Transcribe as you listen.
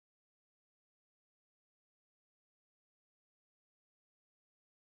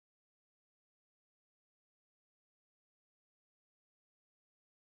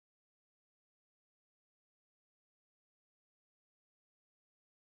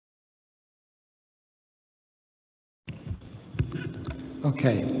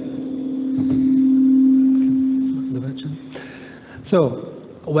Okay. So,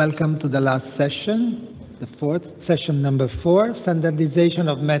 welcome to the last session, the fourth, session number 4, standardization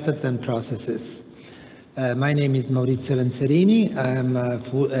of methods and processes. My name is Maurizio Lenzerini. I'm a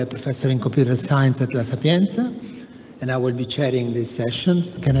professor in computer science at La Sapienza, and I will be chairing these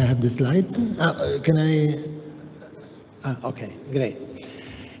sessions. Can I have the slide? Okay, great.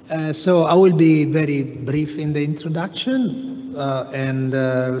 So I will be very brief in the introduction,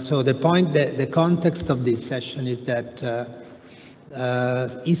 so the context of this session is that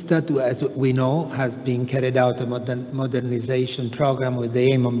Istat, as we know, has been carried out a modernization program with the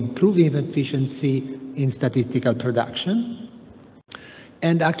aim of improving efficiency in statistical production.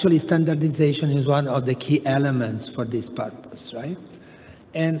 And actually standardization is one of the key elements for this purpose, right?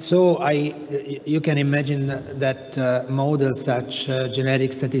 And so you can imagine that models such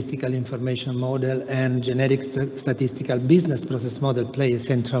generic statistical information model and generic statistical business process model play a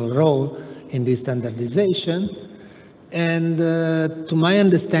central role in this standardization. And to my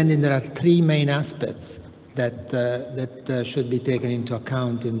understanding, there are 3 main aspects that should be taken into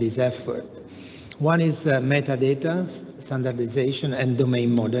account in this effort. One is metadata, standardization, and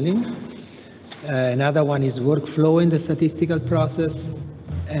domain modeling. Another one is workflow in the statistical process.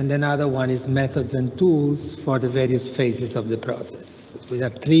 And another one is methods and tools for the various phases of the process. We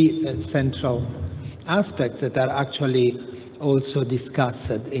have 3 central aspects that are actually also discussed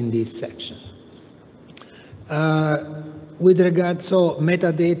in this section. With regard, so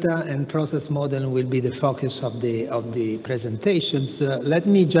metadata and process modeling will be the focus of the presentations. Let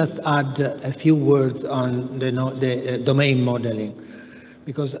me just add a few words on the domain modeling,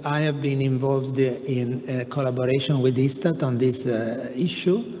 because I have been involved in collaboration with Istat on this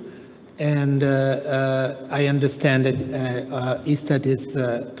issue, and I understand that Istat is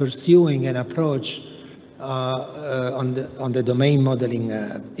pursuing an approach on the domain modeling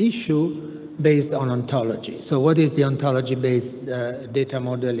issue based on ontology. So what is the ontology-based data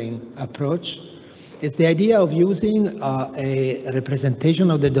modeling approach? It's the idea of using a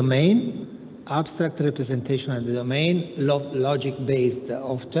representation of the domain, abstract representation of the domain, logic-based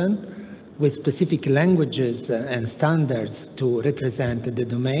often, with specific languages and standards to represent the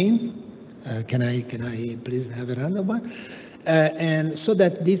domain. Can I please have another one? And so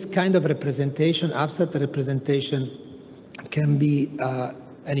that this kind of representation, abstract representation, can be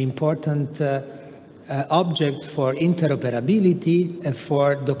an important object for interoperability and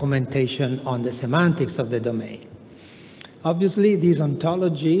for documentation on the semantics of the domain. Obviously, this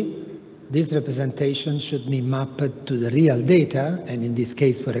ontology, this representation should be mapped to the real data, and in this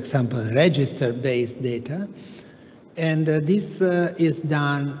case, for example, register-based data. And this is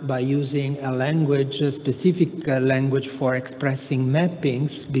done by using a language, a specific language for expressing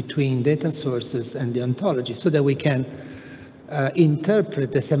mappings between data sources and the ontology, so that we can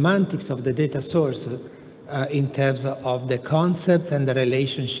interpret the semantics of the data source in terms of the concepts and the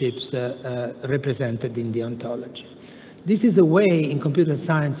relationships represented in the ontology. This is a way in computer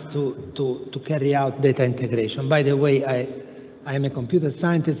science to carry out data integration. By the way, I am a computer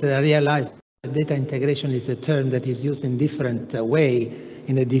scientist, and I realize that data integration is a term that is used in different way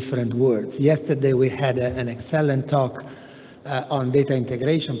in the different words. Yesterday we had an excellent talk on data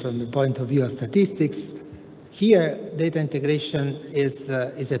integration from the point of view of statistics. Here, data integration is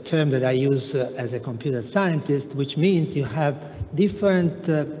a term that I use as a computer scientist, which means you have different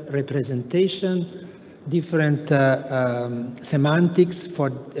representation, different semantics for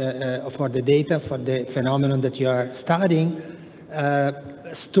the data, for the phenomenon that you are studying,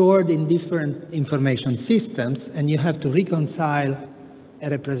 stored in different information systems, and you have to reconcile a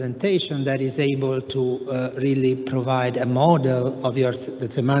representation that is able to really provide a model of the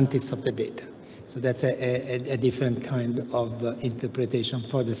semantics of the data. So that's a different kind of interpretation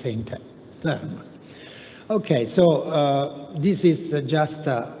for the same term. Okay, so this is just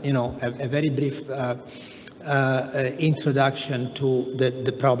a very brief introduction to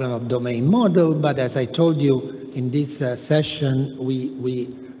the problem of domain model. But as I told you in this session,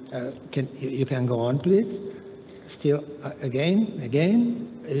 you can go on, please. Still again.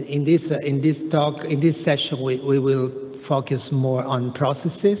 In this session, we will focus more on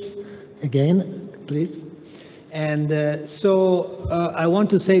processes. Again, please. And so I want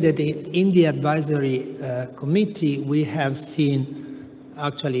to say that in the advisory committee, we have seen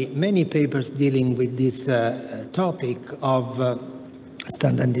actually many papers dealing with this topic of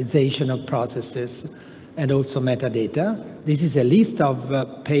standardization of processes and also metadata. This is a list of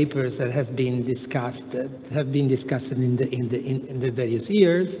papers that have been discussed in the various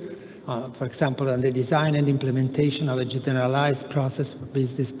years. For example, on the design and implementation of a generalized process for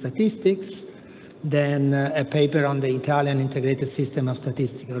business statistics, then a paper on the Italian integrated system of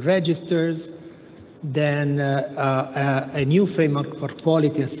statistical registers, then a new framework for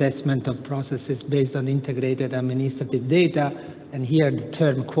quality assessment of processes based on integrated administrative data. And here the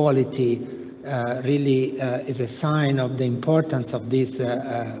term quality really is a sign of the importance of this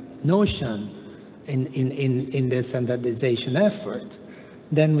notion in the standardization effort.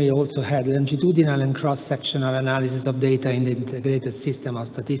 Then we also had longitudinal and cross-sectional analysis of data in the integrated system of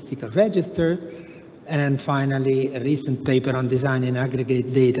statistical register. And finally, a recent paper on designing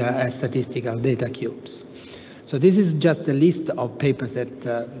aggregate data as statistical data cubes. So this is just a list of papers that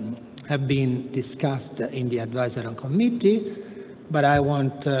have been discussed in the advisory committee. But I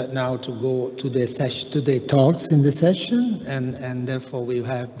want now to go to the talks in the session, and therefore we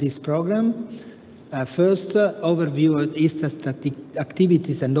have this program. First, overview of ISTAT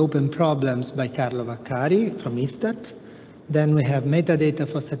activities and open problems by Carlo Vaccari from ISTAT. Then we have metadata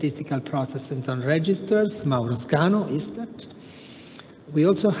for statistical processes on registers, Mauro Scano, ISTAT. We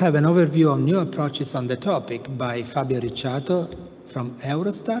also have an overview of new approaches on the topic by Fabio Ricciato from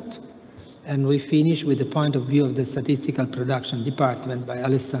Eurostat. And we finish with the point of view of the statistical production department by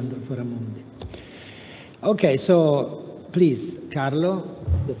Alessandro Foramundi. Okay, so please, Carlo,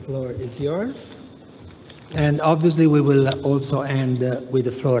 the floor is yours. And obviously we will also end with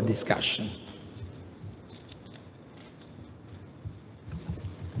the floor discussion.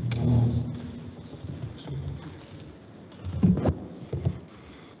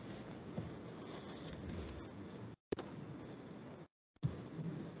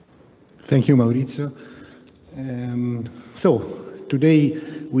 Thank you, Maurizio. So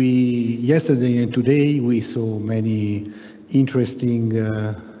yesterday and today we saw many interesting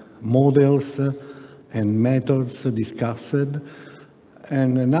models and methods discussed,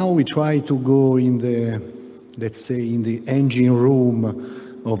 and now we try to go in the, let's say, in the engine room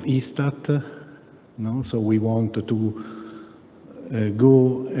of ISTAT. No? So we want to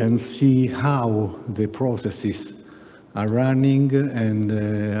go and see how the processes are running, and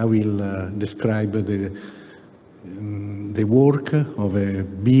I will describe the work of a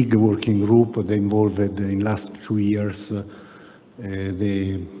big working group that involved in last 2 years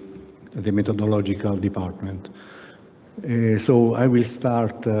the methodological department. So I will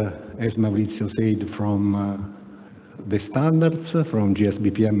start, as Maurizio said, from the standards, from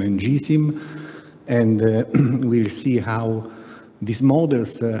GSBPM and GSIM, and we'll see how these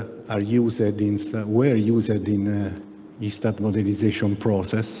models were used in ISTAT modelization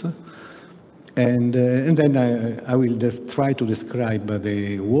process, and then I will just try to describe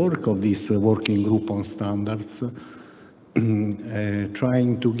the work of this working group on standards,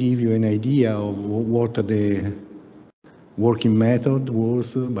 trying to give you an idea of what the working method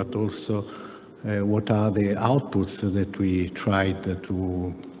was, but also what are the outputs that we tried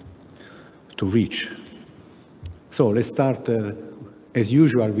to reach. So let's start as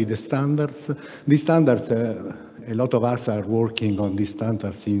usual with the standards. These standards, a lot of us are working on these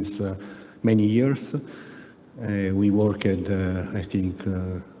standards since many years. We worked, I think,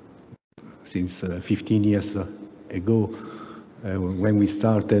 since 15 years ago when we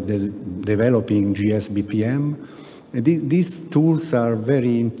started developing GSBPM. These tools are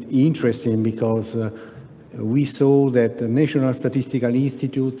very interesting because we saw that the national statistical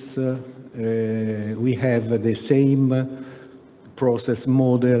institutes, we have the same process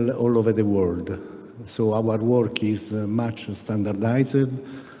model all over the world. So our work is much standardized.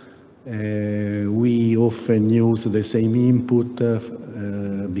 We often use the same input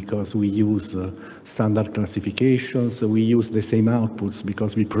because we use standard classifications. So we use the same outputs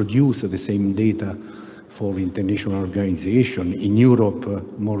because we produce the same data for international organization. In Europe,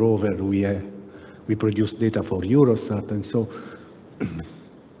 moreover, we produce data for Eurostat. And so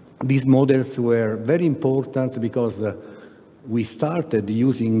these models were very important because we started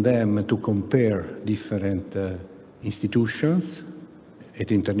using them to compare different institutions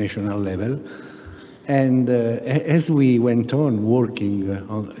at international level. And as we went on working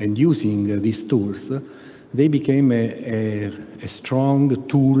and using these tools, they became a strong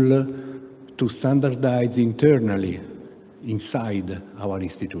tool to standardize internally inside our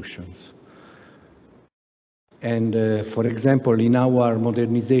institutions. And for example, in our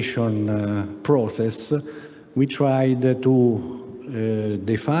modernization process, we tried to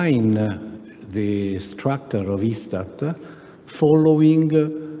define the structure of ISTAT following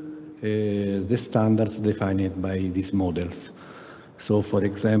the standards defined by these models. So, for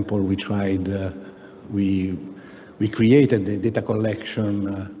example, we tried, we created the data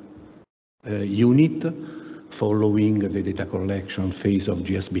collection unit following the data collection phase of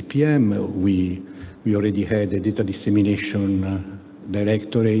GSBPM. We already had a data dissemination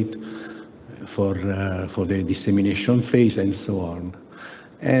directorate for the dissemination phase and so on.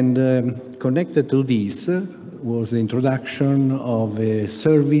 And connected to this was the introduction of a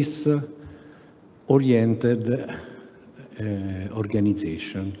service-oriented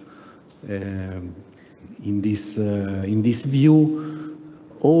organization. In this view,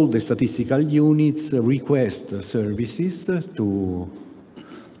 all the statistical units request services to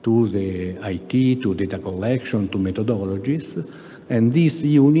the IT, to data collection, to methodologies, and these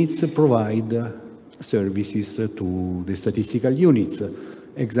units provide services to the statistical units,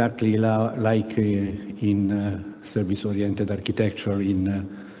 exactly like in service-oriented architecture in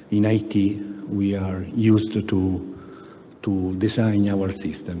IT, we are used to design our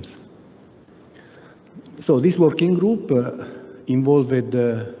systems. So this working group involved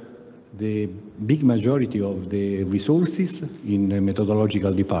the big majority of the resources in the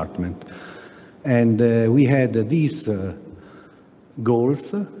methodological department. And we had these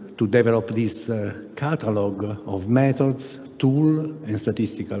goals to develop this catalog of methods, tools, and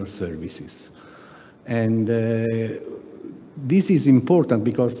statistical services. And this is important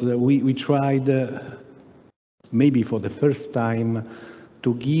because we tried, maybe for the first time,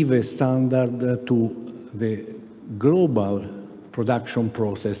 to give a standard to the global production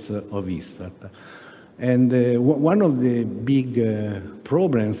process of ISTAT. And one of the big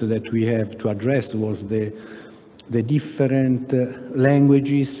problems that we have to address was the different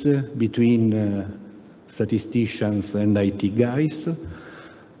languages between statisticians and IT guys.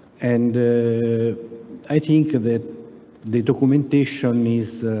 And I think that the documentation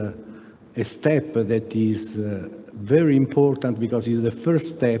is a step that is very important because it's the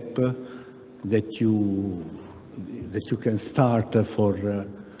first step that you can start for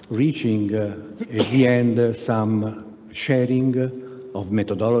reaching at the end some sharing of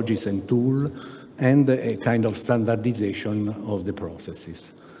methodologies and tools and a kind of standardization of the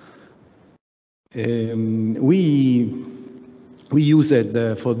processes. We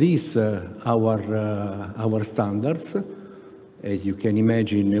used for this our standards. As you can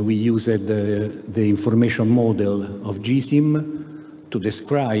imagine, we used the information model of GSIM to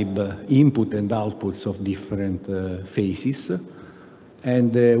describe input and outputs of different phases.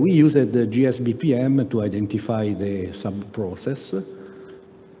 And we used the GSBPM to identify the sub-process,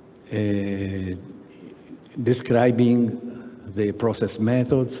 describing the process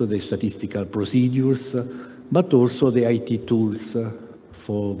methods, the statistical procedures, but also the IT tools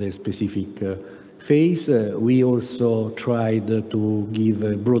for the specific phase. We also tried to give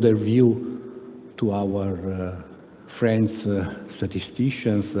a broader view to our friends,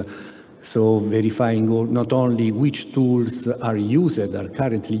 statisticians, so verifying not only which tools are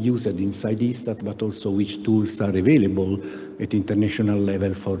currently used inside ISTAT, but also which tools are available at international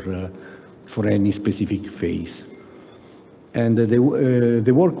level for any specific phase. And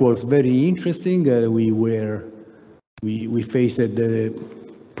the work was very interesting. We faced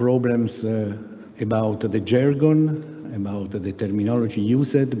problems about the jargon, about the terminology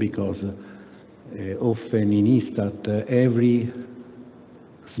used, because often in ISTAT every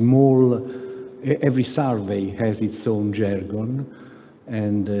survey has its own jargon,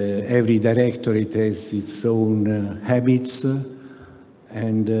 and every directorate has its own habits,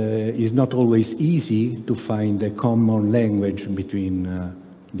 and it's not always easy to find a common language between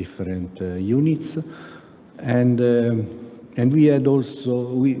different units. And we had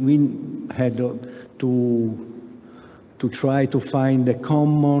to try to find a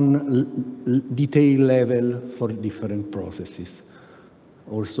common detail level for different processes.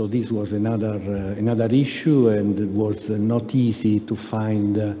 Also, this was another issue, and it was not easy to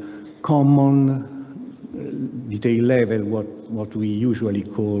find common detail level, what we usually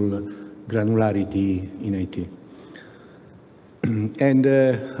call granularity in IT. And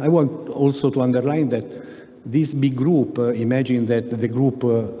I want also to underline that this big group, imagine that the group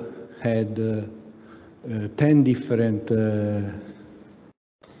had 10 different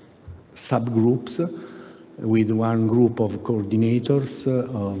subgroups with one group of coordinators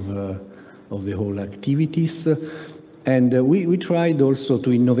of the whole activities. And we tried also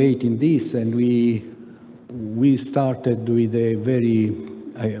to innovate in this, and we started with a very,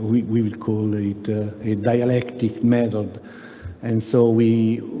 we will call it a dialectic method. And so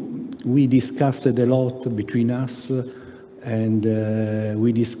we discussed a lot between us, and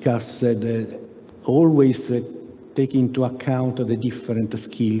we discussed always take into account the different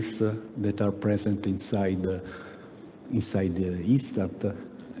skills that are present inside the ISTAT,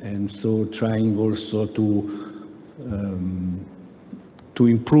 and so trying also to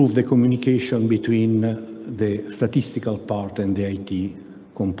improve the communication between the statistical part and the IT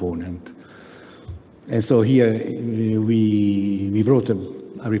component. And so here we wrote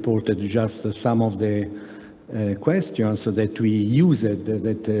I reported just some of the questions that we used,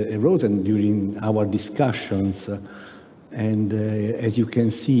 that arose during our discussions. And as you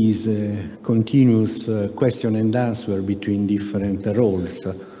can see, is a continuous question and answer between different roles.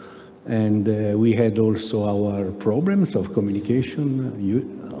 And we had also our problems of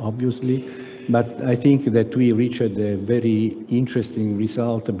communication, obviously, but I think that we reached a very interesting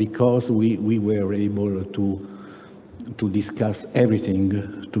result because we were able to discuss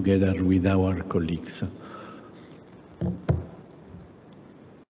everything together with our colleagues.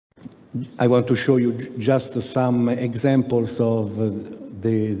 I want to show you just some examples of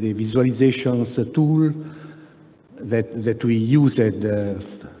the visualizations tool that we used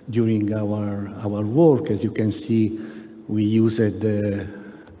during our work. As you can see, we used,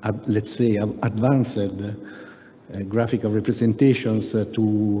 let's say, advanced graphical representations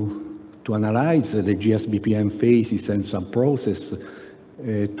to analyze the GSBPM phases and sub-process,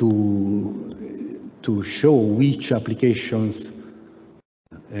 to show which applications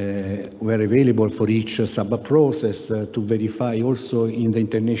were available for each sub-process, to verify also in the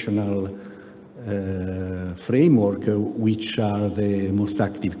international framework which are the most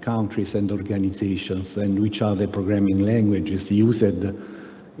active countries and organizations and which are the programming languages used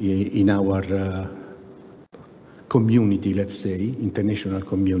in our community, let's say, international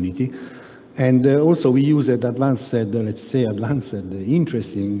community. And also we used advanced, let's say,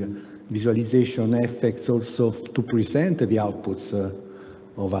 interesting visualization effects also to present the outputs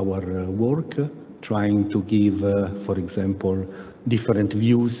of our work, trying to give, for example, different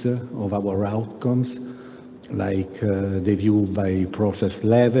views of our outcomes, like the view by process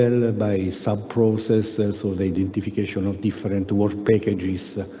level, by sub-process, so the identification of different work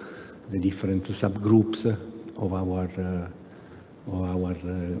packages, the different subgroups of our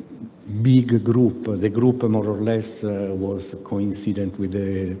big group. The group more or less was coincident with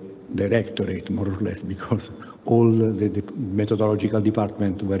the directorate, more or less, because all the methodological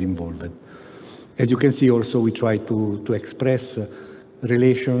departments were involved. As you can see, also we try to express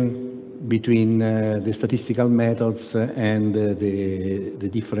relation between the statistical methods and the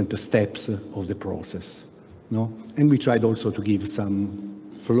different steps of the process. No? And we tried also to give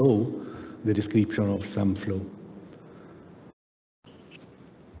some flow, the description of some flow.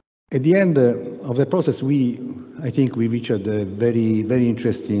 At the end of the process, I think we reached a very, very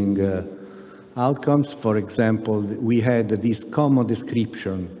interesting outcomes. For example, we had this common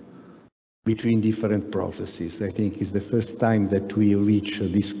description between different processes. I think it's the first time that we reach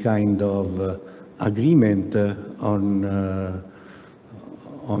this kind of agreement on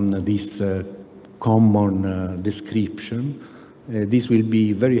this common description. This will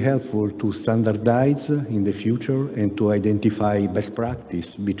be very helpful to standardize in the future and to identify best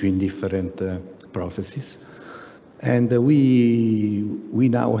practice between different processes. And we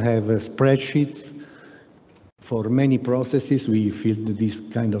now have spreadsheets for many processes. We filled this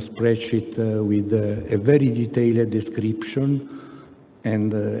kind of spreadsheet with a very detailed description.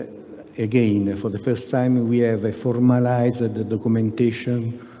 And again, for the first time, we have a formalized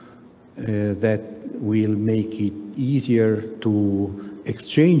documentation that will make it easier to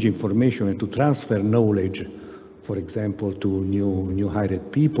exchange information and to transfer knowledge, for example, to new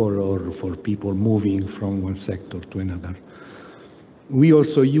hired people or for people moving from one sector to another. We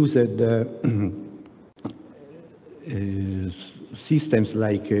also used systems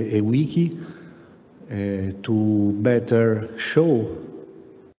like a wiki to better show,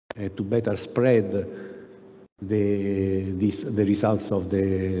 to better spread the results of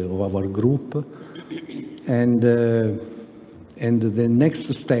our group, and the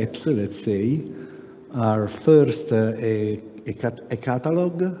next steps, let's say, are first a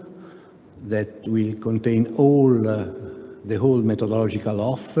catalog that will contain the whole methodological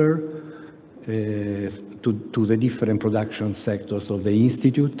offer to the different production sectors of the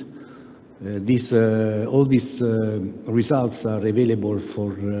institute. All these results are available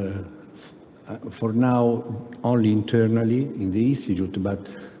for now only internally in the institute, but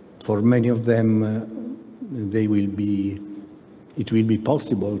for many of them it will be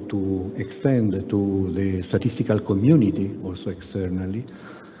possible to extend to the statistical community also externally.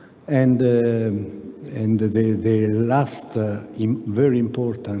 And the last very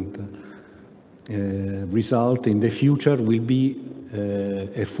important result in the future will be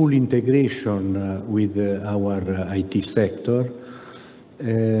a full integration with our IT sector,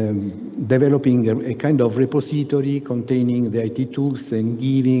 developing a kind of repository containing the IT tools and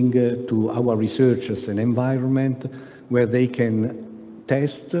giving to our researchers an environment where they can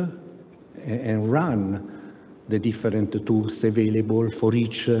test and run the different tools available for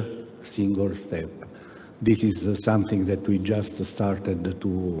each single step. This is something that we just started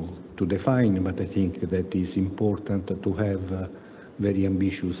to define, but I think that is important to have very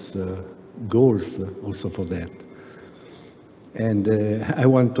ambitious goals also for that. And I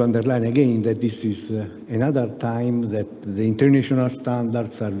want to underline again that this is another time that the international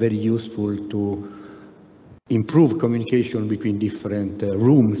standards are very useful to improve communication between different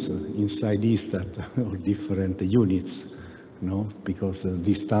rooms inside ISTAT or different units, because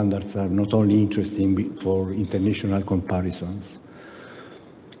these standards are not only interesting for international comparisons.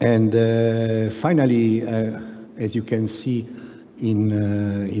 And finally, as you can see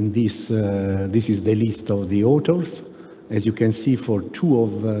in this, this is the list of the authors. As you can see, for two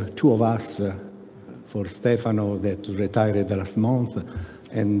of us, for Stefano that retired last month,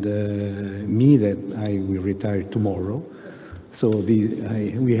 and me that I will retire tomorrow. So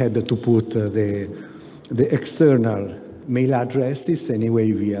we had to put the external mail addresses.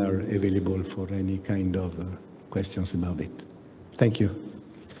 Anyway, we are available for any kind of questions about it. Thank you.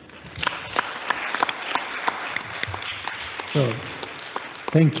 So,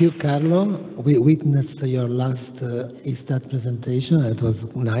 thank you, Carlo. We witnessed your last ISTAT presentation. That was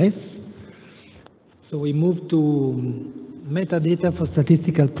nice. So we move to metadata for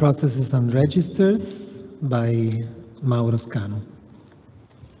statistical processes and registers by Mauro Scano.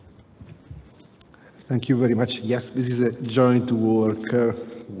 Thank you very much. Yes, this is a joint work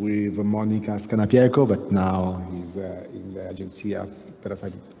with Monica Scanapieco, but now he's in the Agenzia per la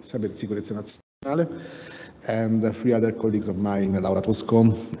Cybersicurezza Nazionale, and three other colleagues of mine, Laura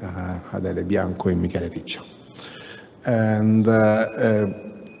Tosco, Adele Bianco, and Michele Riccio. And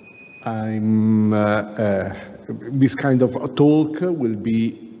this kind of talk will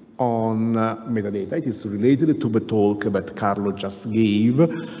be on metadata. It is related to the talk that Carlo just gave,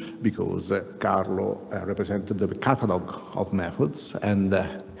 because Carlo represented the catalog of methods, and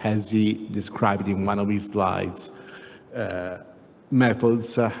as he described in one of his slides,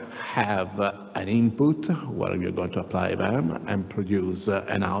 methods have an input where we are going to apply them and produce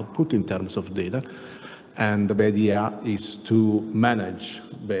an output in terms of data. And the idea is to manage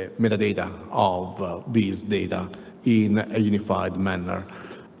the metadata of these data in a unified manner.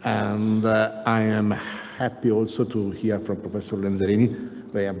 And I am happy also to hear from Professor Lenzerini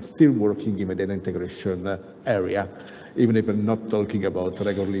that I am still working in the data integration area, even if I'm not talking about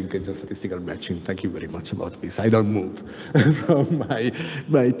regular linkage and statistical matching. Thank you very much about this. I don't move from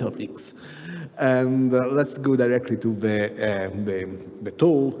my topics. And let's go directly to the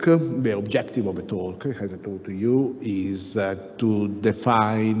talk. The objective of the talk, as I told to you, is to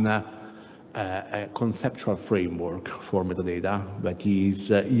define a conceptual framework for metadata that is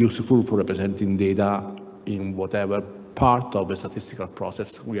useful for representing data in whatever part of the statistical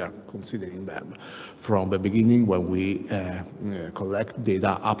process we are considering them, from the beginning when we collect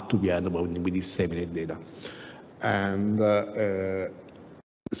data up to the end when we disseminate data. And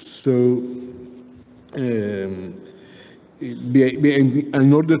so in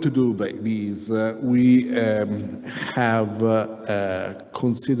order to do this, we have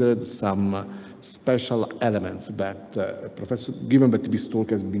considered some special elements that given that this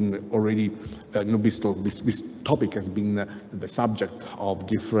talk has been already, this topic has been the subject of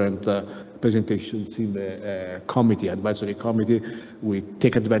different presentations in the advisory committee, we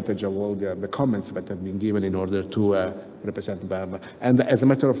take advantage of all the comments that have been given in order to represent them. And as a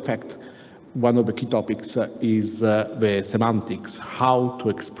matter of fact, one of the key topics is the semantics, how to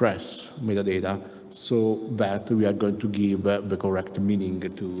express metadata so that we are going to give the correct meaning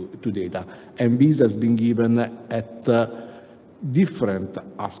to data. And this has been given at different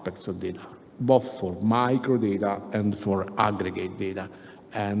aspects of data, both for microdata and for aggregate data.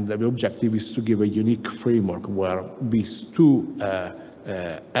 And the objective is to give a unique framework where these two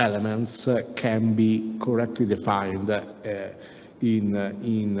elements can be correctly defined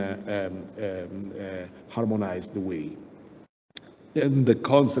in harmonized way. And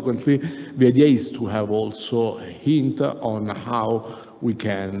consequently, the idea is to have also a hint on how we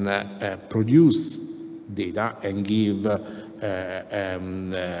can produce data and give the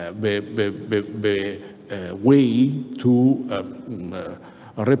way to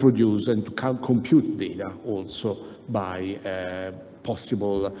reproduce and to compute data also by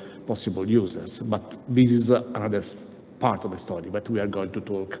possible users. But this is another part of the story, but we are going to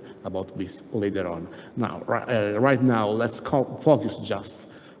talk about this later on. Now, right now, let's focus just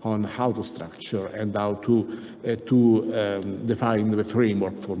on how to structure and how to define the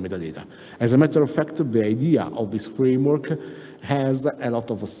framework for metadata. As a matter of fact, the idea of this framework has a lot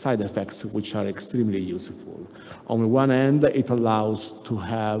of side effects which are extremely useful. On the one hand, it allows to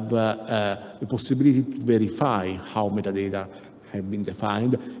have the possibility to verify how metadata have been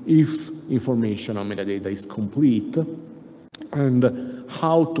defined, if information on metadata is complete, and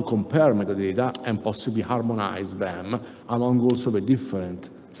how to compare metadata and possibly harmonize them among also the different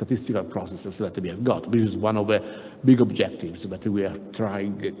statistical processes that we have got. This is one of the big objectives that we are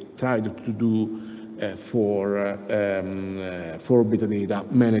trying to do for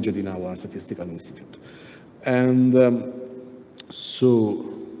metadata managed in our statistical institute. And so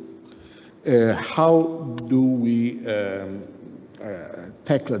how do we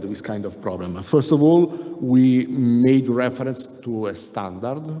tackle this kind of problem? First of all, we made reference to a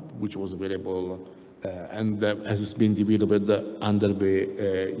standard which was available and has been developed under the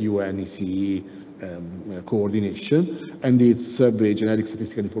UNECE coordination, and it's the generic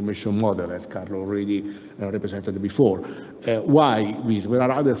statistical information model, as Carlo already represented before. Why? Because there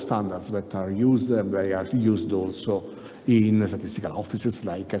are other standards that are used, and they are used also in statistical offices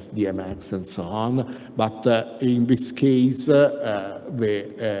like SDMX and so on, but in this case,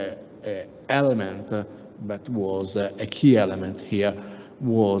 the element that was a key element here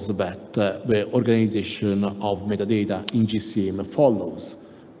was that the organization of metadata in GCM follows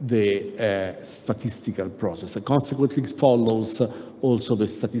the statistical process. And consequently, it follows also the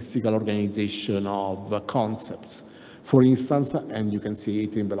statistical organization of concepts. For instance, and you can see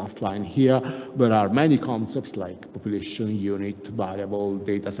it in the last line here, there are many concepts like population, unit, variable,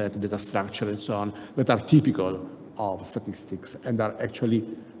 data set, data structure, and so on, that are typical of statistics and are actually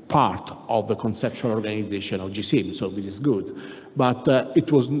part of the conceptual organization of GCM, so this is good. But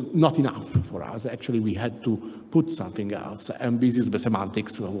it was not enough for us. Actually, we had to put something else, and this is the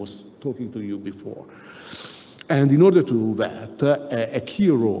semantics I was talking to you before. And in order to do that, a key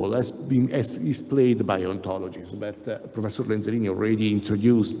role is played by ontologies that Professor Lenzerini already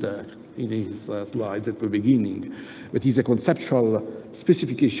introduced in his slides at the beginning. That is a conceptual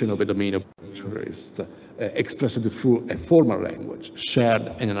specification of a domain of interest expressed through a formal language,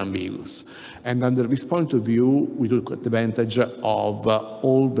 shared and unambiguous. And under this point of view, we took advantage of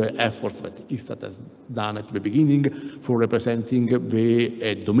all the efforts that ISTAT has done at the beginning for representing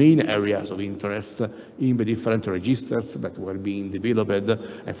the domain areas of interest in the different registers that were being developed.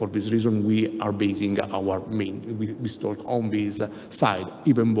 And for this reason, we are basing our we start on this side,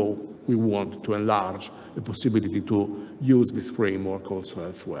 even though we want to enlarge the possibility to use this framework also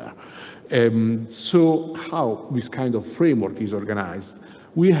elsewhere. So how this kind of framework is organized?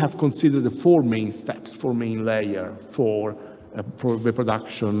 We have considered the four main steps, four main layers for the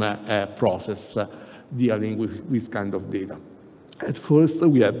production process dealing with this kind of data. At first,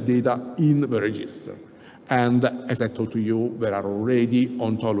 we have data in the register. And as I told to you, there are already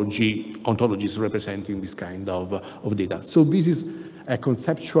ontologies representing this kind of data. So this is a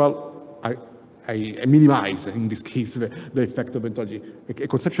conceptual, I minimize, in this case, the effect of ontology, a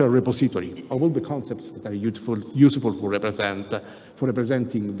conceptual repository of all the concepts that are useful for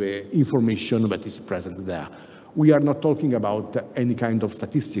representing the information that is present there. We are not talking about any kind of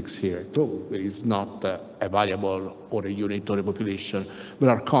statistics here at all. There is not a variable or a unit or a population. There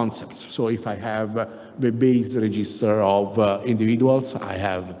are concepts. So if I have the base register of individuals, I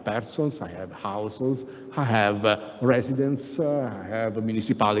have persons, I have households, I have residents, I have a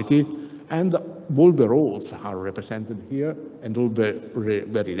municipality, and all the roles are represented here, and all the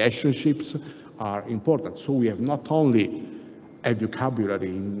relationships are important. So we have not only a vocabulary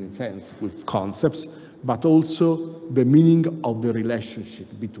in a sense with concepts, but also the meaning of the relationship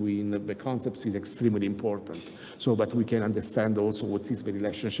between the concepts is extremely important, so that we can understand also what is the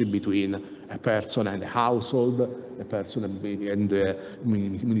relationship between a person and a household, a person and the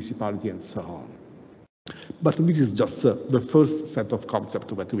municipality, and so on. But this is just the first set of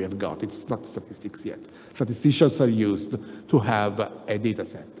concepts that we have got. It's not statistics yet. Statisticians are used to have a data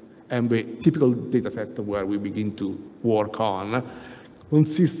set, and the typical data set where we begin to work on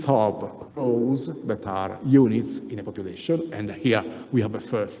consists of rows that are units in a population, and here we have the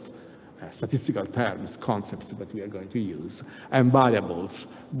first statistical terms, concepts that we are going to use, and variables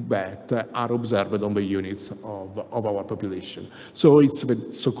that are observed on the units of our population. So it's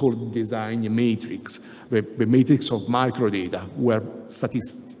the so-called design matrix, the matrix of microdata, where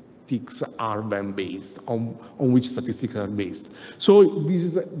statistics are then based, on which statistics are based. So this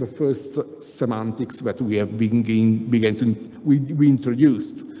is the first semantics that we have we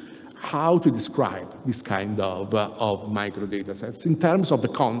introduced, how to describe this kind of microdata sets in terms of the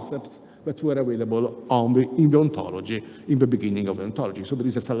concepts that were available in the ontology, in the beginning of the ontology. So there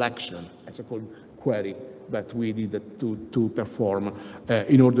is a selection, a so-called query, that we needed to perform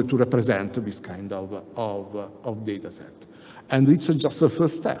in order to represent this kind of data set. And it's just the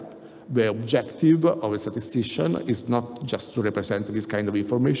first step. The objective of a statistician is not just to represent this kind of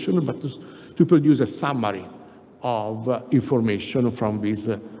information, but to produce a summary of information from this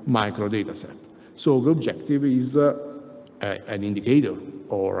micro data set. So the objective is an indicator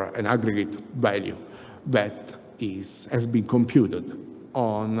or an aggregate value that has been computed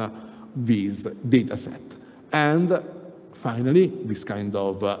on this data set. And finally, this kind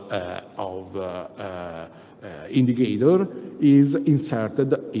of indicator is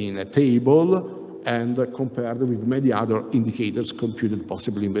inserted in a table and compared with many other indicators computed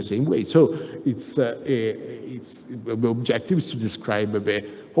possibly in the same way. So the objective is to describe the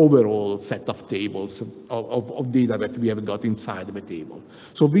overall set of tables of data that we have got inside the table.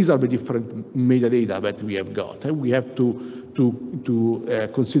 So these are the different metadata that we have got. And we have to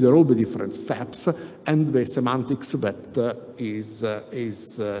consider all the different steps and the semantics that is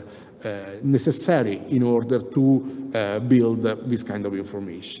necessary in order to build this kind of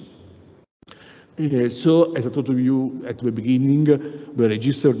information. So, as I told you at the beginning, the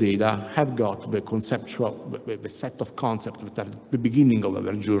register data have got the conceptual, the set of concepts that are at the beginning of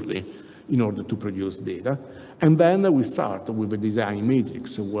our journey in order to produce data. And then we start with the design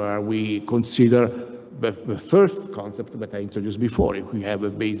matrix, where we consider the first concept that I introduced before. If we have a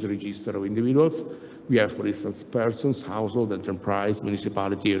base register of individuals, we have, for instance, persons, household, enterprise,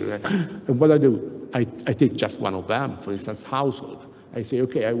 municipality. And what I do, I take just one of them, for instance, household. I say,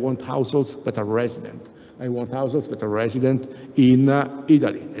 okay, I want households that are resident. I want households that are resident in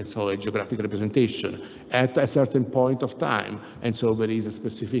Italy, and so a geographic representation at a certain point of time, and so there is a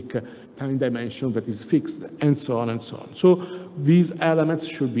specific time dimension that is fixed, and so on and so on. So these elements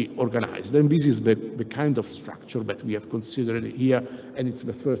should be organized, and this is the kind of structure that we have considered here, and it's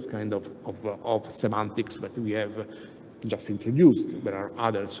the first kind of semantics that we have just introduced. There are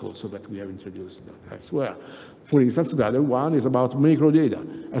others also that we have introduced as well. For instance, the other one is about microdata.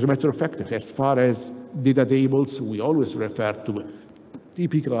 As a matter of fact, as far as data tables, we always refer to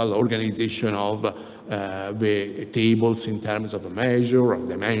typical organization of the tables in terms of a measure, of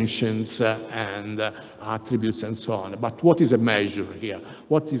dimensions, and attributes, and so on. But what is a measure here?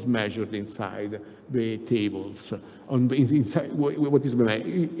 What is measured inside the tables? Inside, what is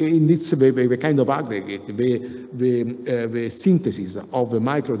it's the kind of aggregate, the synthesis of the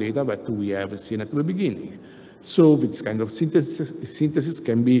microdata that we have seen at the beginning. So this kind of synthesis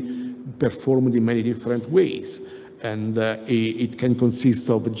can be performed in many different ways. And it can consist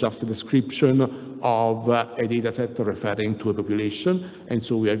of just a description of a data set referring to a population. And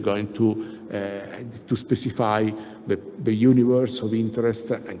so we are going to specify the universe of interest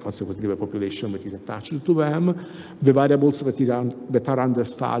and consequently the population that is attached to them, the variables that are under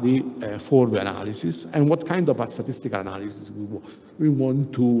study for the analysis, and what kind of a statistical analysis we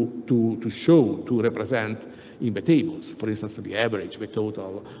want to show, to represent in the tables, for instance, the average, the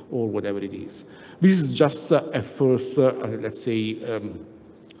total, or whatever it is. This is just a first, let's say,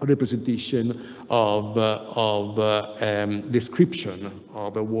 representation of description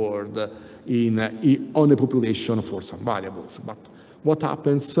of a word on a population for some variables. But what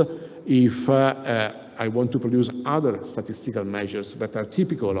happens if I want to produce other statistical measures that are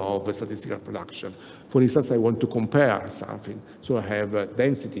typical of statistical production? For instance, I want to compare something. So I have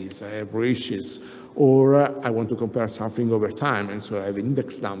densities, I have ratios, or I want to compare something over time, and so I have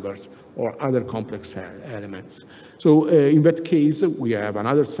index numbers or other complex elements. So in that case, we have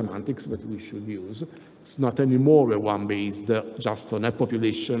another semantics that we should use. It's not anymore the one based just on a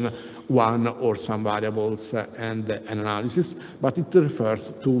population, one or some variables and an analysis, but it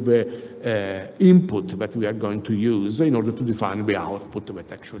refers to the input that we are going to use in order to define the output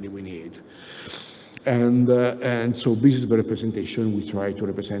that actually we need. And so this is the representation we try to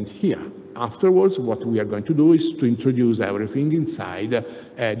represent here. Afterwards, what we are going to do is to introduce everything inside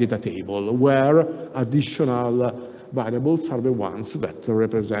a data table where additional variables are the ones that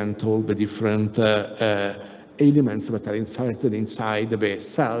represent all the different elements that are inserted inside the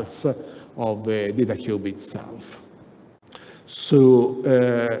cells of the data cube itself. So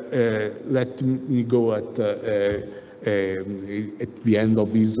let me go at the end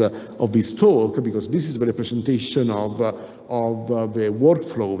of this talk, because this is the representation of the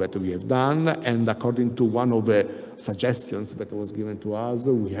workflow that we have done, and according to one of the suggestions that was given to us,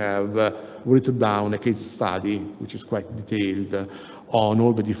 we have written down a case study which is quite detailed on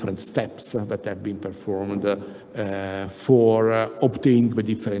all the different steps that have been performed for obtaining the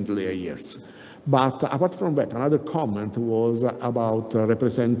different layers. But apart from that, another comment was about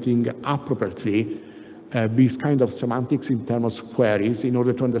representing appropriately these kind of semantics in terms of queries in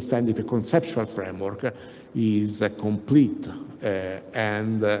order to understand if a conceptual framework is complete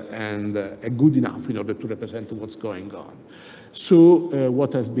and good enough in order to represent what's going on. So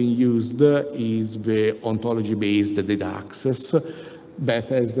what has been used is the ontology-based data access.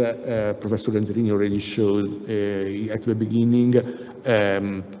 But as Professor Lanzarini already showed at the beginning,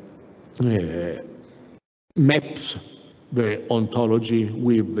 maps the ontology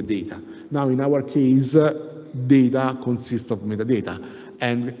with the data. Now, in our case, data consists of metadata,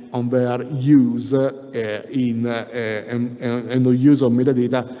 and on their use and the use of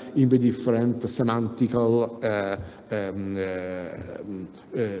metadata in the different semantical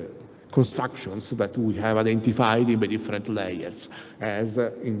constructions that we have identified in the different layers, as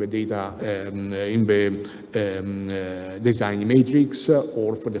in the data, in the design matrix,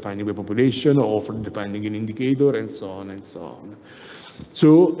 or for defining the population, or for defining an indicator, and so on and so on.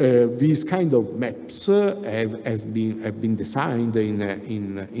 So these kind of maps have been designed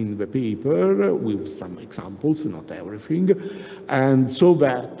in the paper with some examples, not everything, and so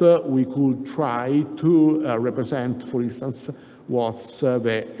that we could try to represent, for instance, what's one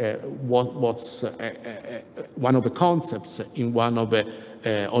of the concepts in one of the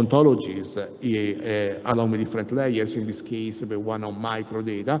ontologies along the different layers, in this case the one on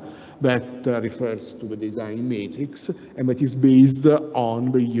microdata, that refers to the design matrix, and that is based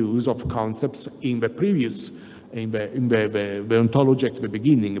on the use of concepts in the previous, in the ontology at the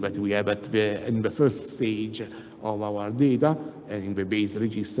beginning that we have in the first stage of our data, and in the base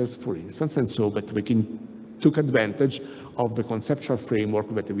registers, for instance, and so that we can took advantage of the conceptual framework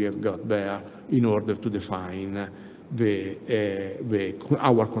that we have got there in order to define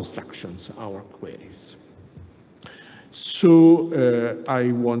our constructions, our queries. So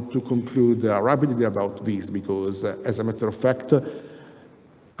I want to conclude rapidly about this, because as a matter of fact,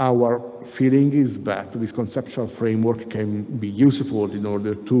 our feeling is that this conceptual framework can be useful in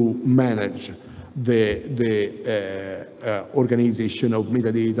order to manage the organization of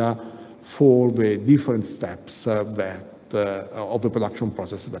metadata for the different steps of the production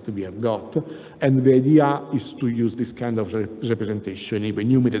process that we have got. And the idea is to use this kind of representation in the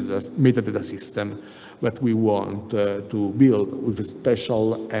new metadata system that we want to build, with a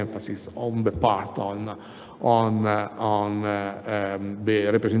special emphasis on the part on the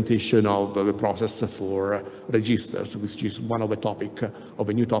representation of the process for registers, which is one of the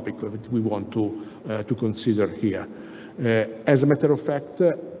a new topic that we want to consider here. As a matter of fact,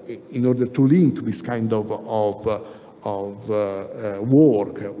 in order to link this kind of work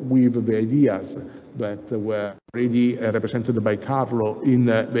with the ideas that were already represented by Carlo in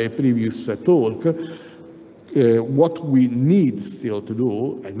the previous talk, what we need still to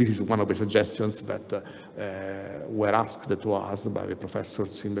do, and this is one of the suggestions that were asked to us by the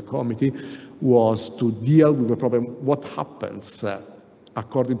professors in the committee, was to deal with the problem, what happens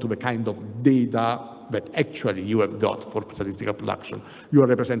according to the kind of data that actually you have got for statistical production. You are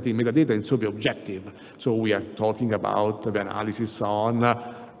representing metadata, and so the objective. So we are talking about the analysis on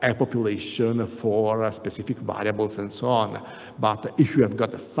a population for specific variables and so on. But if you have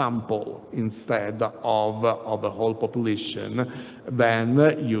got a sample instead of the whole population, then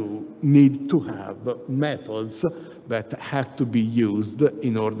you need to have methods that have to be used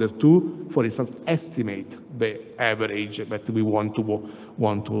in order to, for instance, estimate the average that we want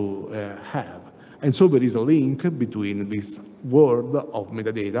to have. And so there is a link between this world of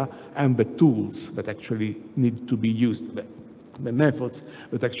metadata and the tools that actually need to be used, the methods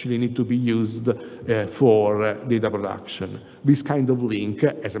that actually need to be used for data production. This kind of link,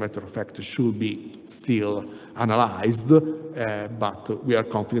 as a matter of fact, should be still analyzed, but we are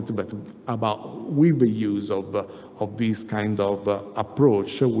confident that with the use of this kind of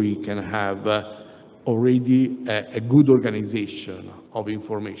approach, we can have already a good organization of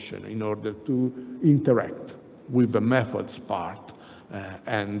information in order to interact with the methods part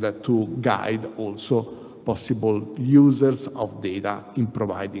and to guide also possible users of data in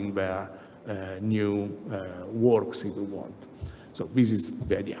providing their new works, if you want. So this is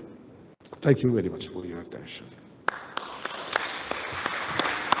the idea. Thank you very much for your attention.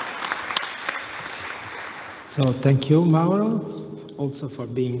 So thank you, Mauro, also for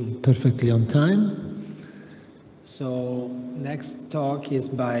being perfectly on time. So next talk is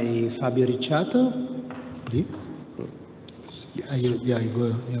by Fabio Ricciato, please. Yes. You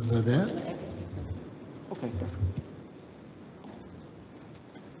go there. Okay, perfect.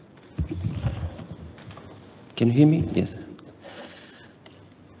 Can you hear me? Yes.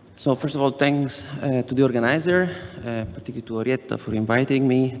 So first of all, thanks to the organizer, particularly to Orietta, for inviting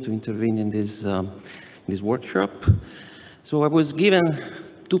me to intervene in this workshop. So I was given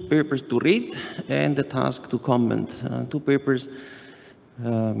 2 papers to read and the task to comment. 2 papers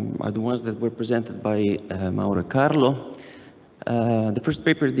are the ones that were presented by Mauro Carlo. The first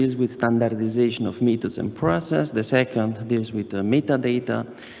paper deals with standardization of methods and process. The second deals with metadata.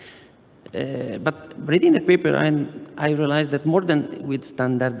 But reading the paper, I realized that more than with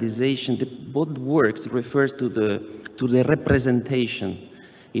standardization, both works refers to the representation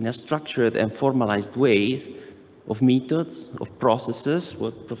in a structured and formalized way of methods, of processes,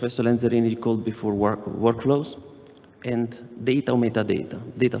 what Professor Lenzerini called before workflows, and data or metadata,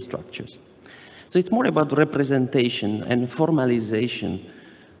 data structures. So it's more about representation and formalization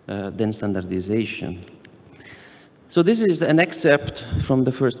than standardization. So this is an excerpt from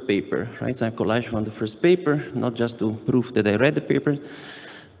the first paper, right? So I collage from the first paper, not just to prove that I read the paper.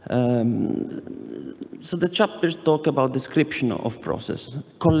 So the chapters talk about description of process,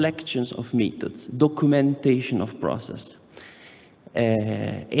 collections of methods, documentation of process,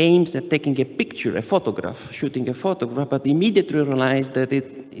 aims at taking a picture, a photograph, shooting a photograph, but immediately realize that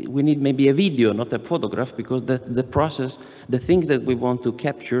we need maybe a video, not a photograph, because the process, the thing that we want to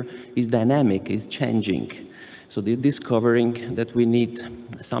capture is dynamic, is changing. So they're discovering that we need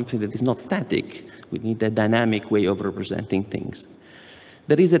something that is not static. We need a dynamic way of representing things.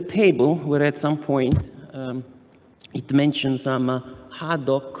 There is a table where at some point it mentions some ad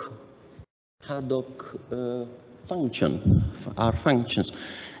hoc functions.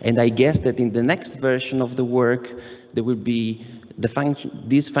 And I guess that in the next version of the work, there will be the function,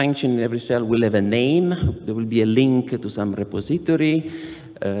 this function in every cell will have a name, there will be a link to some repository,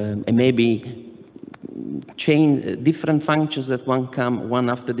 and maybe different functions that come one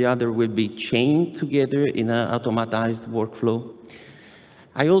after the other will be chained together in an automatized workflow.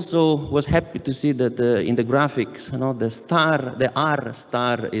 I also was happy to see that in the graphics, the R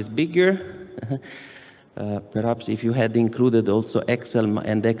star is bigger. Perhaps if you had included also Excel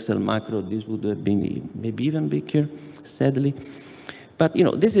and Excel macro, this would have been maybe even bigger, sadly. But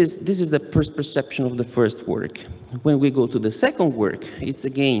this is the first perception of the first work. When we go to the second work, it's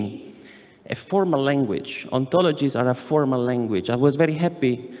again a formal language. Ontologies are a formal language. I was very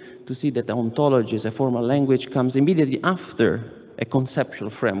happy to see that the ontologies, a formal language, comes immediately after a conceptual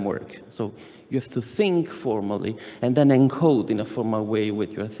framework. So you have to think formally and then encode in a formal way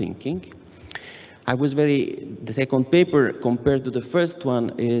what you're thinking. The second paper compared to the first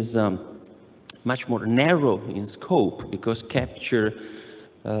one is much more narrow in scope because capture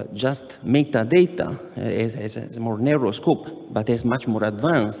just metadata has a more narrow scope, but is much more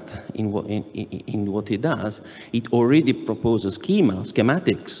advanced in what it does. It already proposes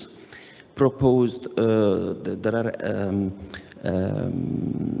schematics, proposed there are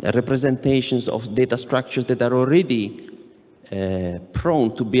representations of data structures that are already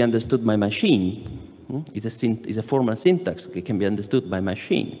prone to be understood by machine. It's a formal syntax that can be understood by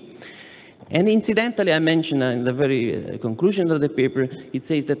machine. And incidentally, I mentioned in the very conclusion of the paper, it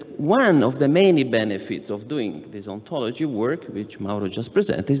says that one of the many benefits of doing this ontology work, which Mauro just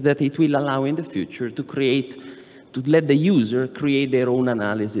presented, is that it will allow in the future to let the user create their own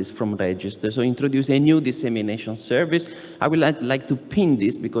analysis from register. So introduce a new dissemination service. I would like to pin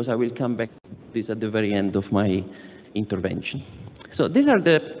this because I will come back to this at the very end of my intervention. So these are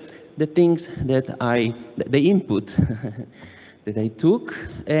the things that the input that I took,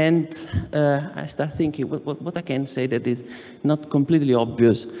 and I start thinking what I can say that is not completely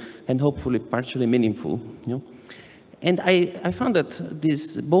obvious and hopefully partially meaningful. And I found that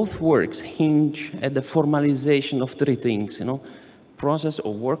both works hinge at the formalization of three things, process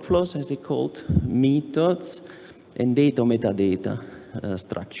or workflows, as they called, methods, and data or metadata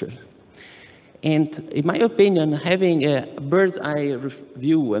structure. And in my opinion, having a bird's eye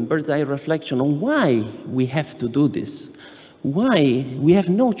view and bird's eye reflection on why we have to do this, why we have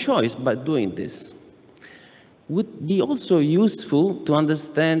no choice but doing this, would be also useful to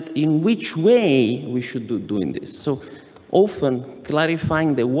understand in which way we should do doing this. So often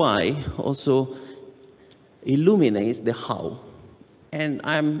clarifying the why also illuminates the how. And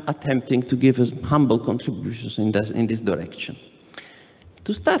I'm attempting to give us humble contributions in this direction.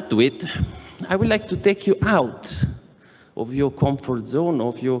 To start with, I would like to take you out of your comfort zone,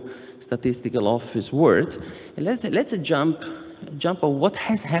 of your statistical office world, and let's jump on what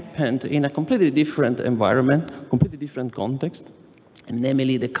has happened in a completely different environment, completely different context,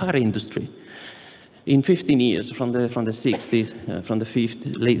 namely the car industry. In 15 years, from the 60s, from the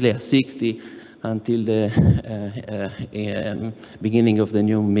late 60s until the beginning of the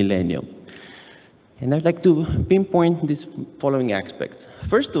new millennium. And I'd like to pinpoint these following aspects.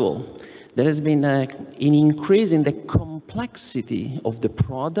 First of all, there has been an increase in the complexity of the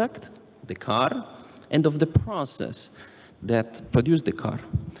product, the car, and of the process that produced the car.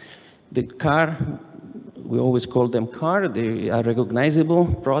 The car, we always call them car, they are recognizable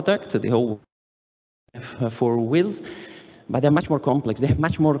product, they all have 4 wheels, but they're much more complex, they have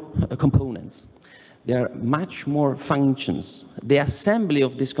much more components. There are much more functions. The assembly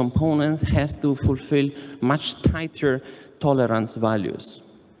of these components has to fulfill much tighter tolerance values.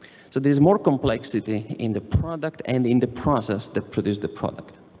 So there's more complexity in the product and in the process that produces the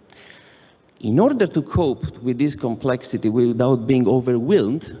product. In order to cope with this complexity without being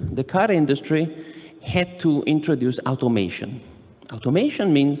overwhelmed, the car industry had to introduce automation.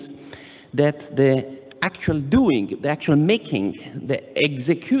 Automation means that the actual doing, the actual making, the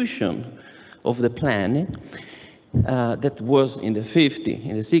execution of the plan that was in the 50s,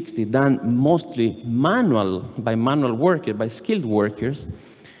 in the 60s, done mostly by manual workers, by skilled workers,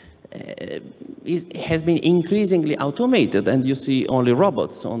 has been increasingly automated, and you see only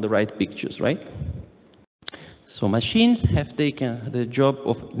robots on the right pictures, right? So machines have taken the job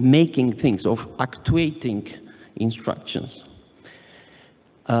of making things, of actuating instructions.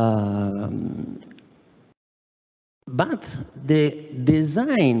 But the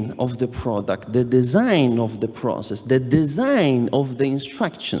design of the product, the design of the process, the design of the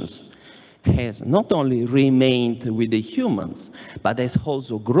instructions has not only remained with the humans, but has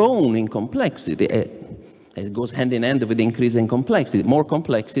also grown in complexity. It goes hand in hand with increasing complexity. More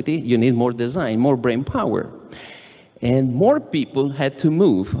complexity, you need more design, more brain power. And more people had to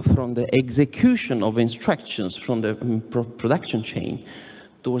move from the execution of instructions from the production chain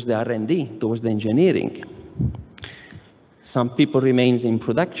towards the R&D, towards the engineering. Some people remains in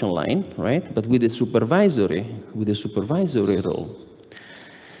production line, right? But with a supervisory role.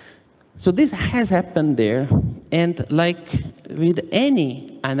 So this has happened there, and like with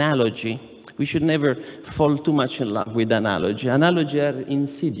any analogy, we should never fall too much in love with analogy. Analogies are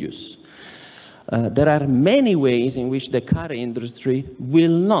insidious. There are many ways in which the car industry will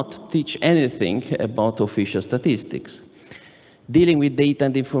not teach anything about official statistics. Dealing with data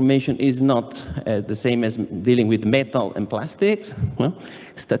and information is not the same as dealing with metal and plastics. Well,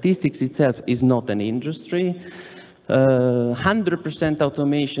 statistics itself is not an industry. 100%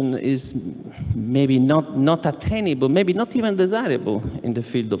 automation is maybe not attainable, maybe not even desirable in the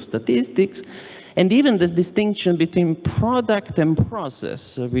field of statistics. And even this distinction between product and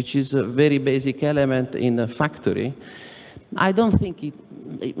process, which is a very basic element in a factory, I don't think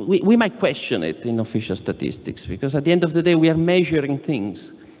we might question it in official statistics, because at the end of the day, we are measuring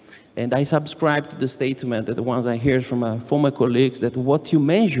things. And I subscribe to the statement that the ones I heard from my former colleagues, that what you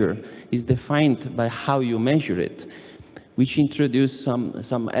measure is defined by how you measure it, which introduce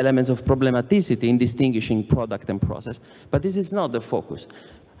some elements of problematicity in distinguishing product and process. But this is not the focus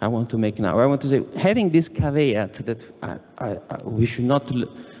I want to make now. I want to say, having this caveat that we should not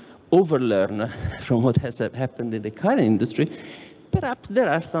overlearn from what has happened in the car industry, perhaps there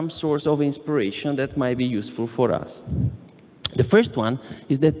are some source of inspiration that might be useful for us. The first one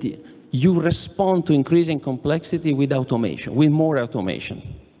is that you respond to increasing complexity with automation, with more automation.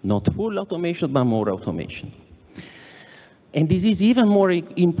 Not full automation, but more automation. And this is even more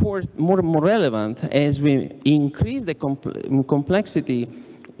important, more relevant as we increase the complexity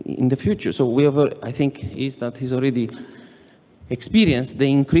in the future. So we have, I think, *Istat has already experienced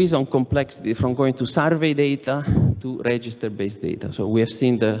the increase on complexity from going to survey data to register-based data. So we have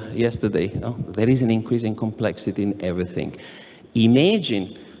seen yesterday, there is an increase in complexity in everything.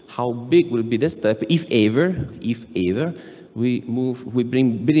 Imagine how big will be the step if ever we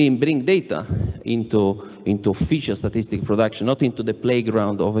bring data into official statistic production, not into the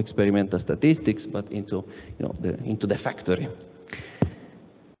playground of experimental statistics, but into the factory.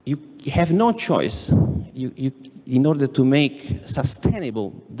 You have no choice. In order to make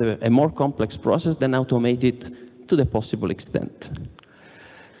sustainable a more complex process, then automate it to the possible extent.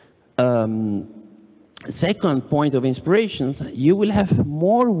 Second point of inspiration, you will have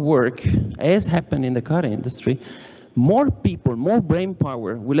more work, as happened in the car industry. More people, more brain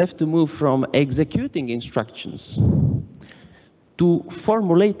power will have to move from executing instructions to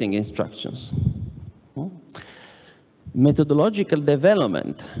formulating instructions. Methodological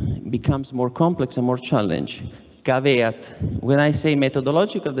development becomes more complex and more challenging. Caveat, when I say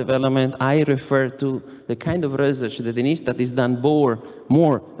methodological development, I refer to the kind of research that in *Istat is done both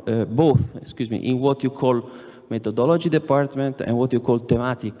in what you call methodology department and what you call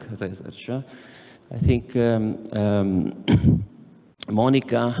thematic research. I think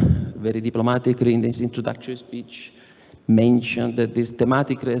Monica, very diplomatically in this introductory speech, mentioned that this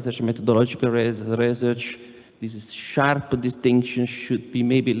thematic research, methodological research, this sharp distinction should be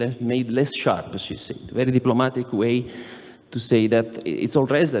maybe made less sharp, as she said. Very diplomatic way to say that it's all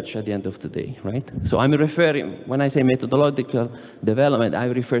research at the end of the day, right? So I'm referring, when I say methodological development, I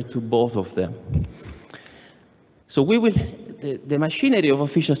refer to both of them. So the machinery of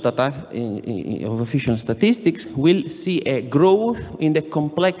official statistics will see a growth in the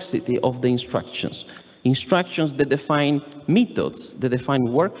complexity of the instructions. Instructions that define methods, that define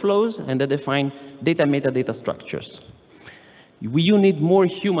workflows, and that define data metadata structures. You need more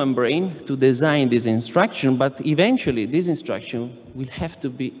human brain to design this instruction, but eventually this instruction will have to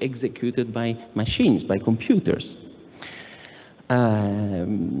be executed by machines, by computers.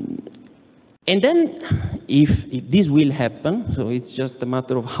 And then, if this will happen, so it's just a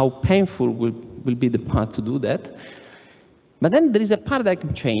matter of how painful will be the path to do that. But then there is a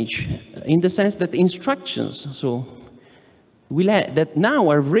paradigm change in the sense that instructions, so that now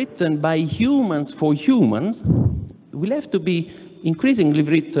are written by humans for humans, will have to be increasingly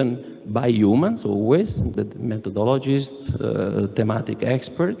written by humans, always, the methodologists, thematic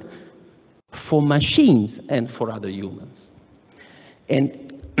expert, for machines and for other humans.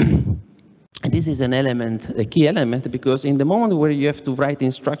 And this is an element, a key element, because in the moment where you have to write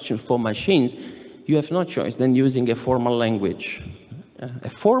instructions for machines, you have no choice than using a formal language, a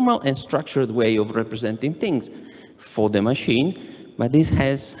formal and structured way of representing things for the machine, but this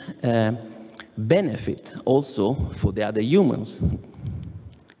has benefit also for the other humans.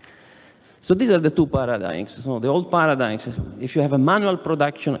 So these are the two paradigms. So the old paradigms, if you have a manual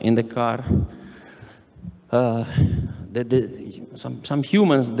production in the car, some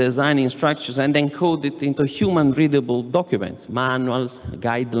humans design instructions and then code it into human-readable documents, manuals,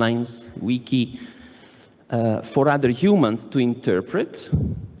 guidelines, wiki, for other humans to interpret.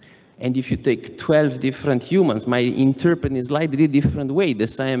 And if you take 12 different humans, might interpret in a slightly different way the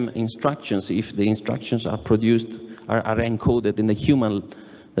same instructions if the instructions are produced, are encoded in a human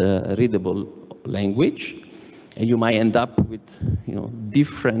readable language. And you might end up with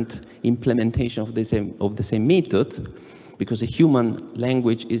different implementation of the same method, because a human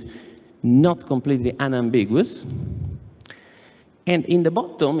language is not completely unambiguous. And in the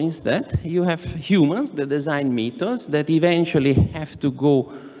bottom is that you have humans that design methods that eventually have to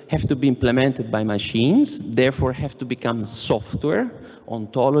be implemented by machines, therefore have to become software,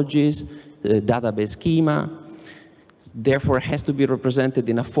 ontologies, database schema, therefore has to be represented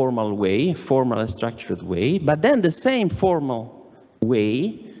in a formal way, formal and structured way, but then the same formal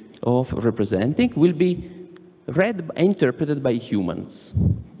way of representing will be read, interpreted by humans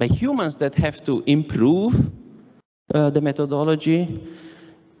that have to improve the methodology,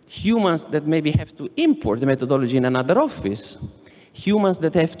 humans that maybe have to import the methodology in another office, humans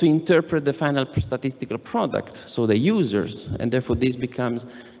that have to interpret the final statistical product, so the users, and therefore this becomes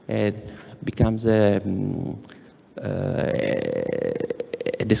a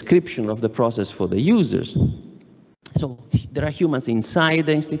description of the process for the users. So there are humans inside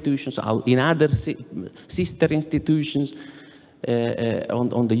the institutions, out in other sister institutions,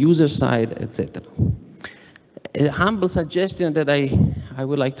 on the user side, etc. A humble suggestion that I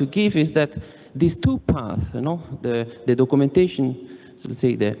would like to give is that these two paths, the documentation, so let's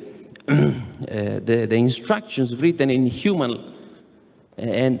say the instructions written in human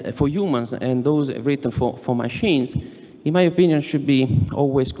and for humans and those written for machines, in my opinion, should be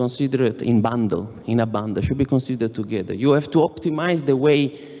always considered in a bundle, should be considered together. You have to optimize the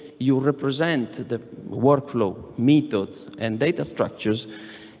way you represent the workflow, methods, and data structures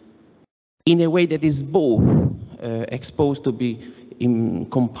in a way that is both exposed to be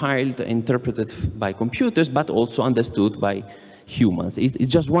compiled, interpreted by computers, but also understood by humans.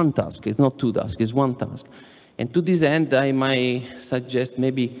 It's just one task. It's not two tasks. It's one task. And to this end, I might suggest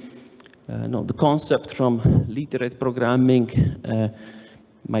maybe the concept from literate programming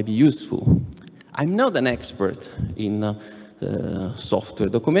might be useful. I'm not an expert in software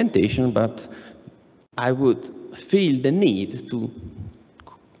documentation, but I would feel the need to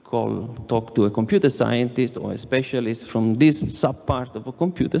talk to a computer scientist or a specialist from this subpart of a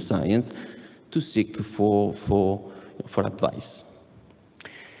computer science to seek for advice.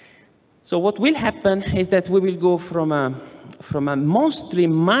 So what will happen is that we will go from a mostly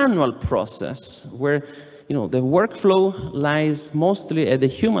manual process where the workflow lies mostly at the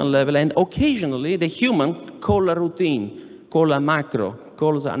human level, and occasionally the human calls a routine, calls a macro,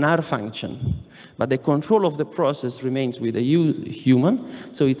 calls an R function. But the control of the process remains with the human,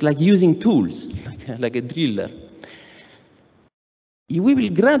 so it's like using tools, like a driller. We will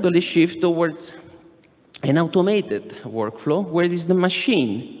gradually shift towards an automated workflow where it is the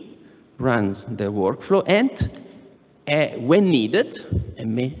machine runs the workflow, and when needed,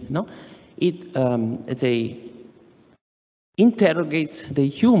 it interrogates the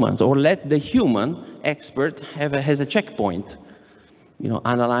humans, or let the human expert has a checkpoint.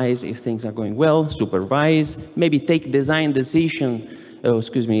 Analyze if things are going well, supervise, maybe take design decision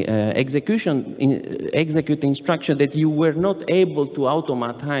execute instruction that you were not able to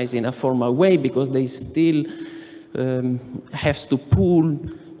automatize in a formal way because they still have to pull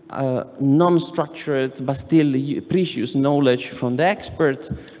non-structured but still precious knowledge from the expert.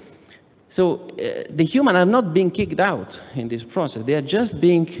 So the humans are not being kicked out in this process. They are just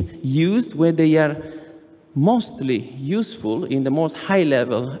being used where they are mostly useful in the most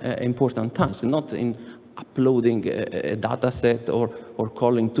high-level important tasks, not in uploading a data set or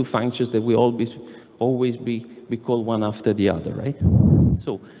calling two functions that will always be called one after the other, right?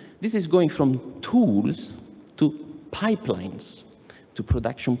 So this is going from tools to pipelines, to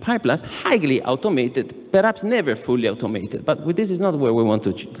production pipelines, highly automated, perhaps never fully automated, but this is not where we want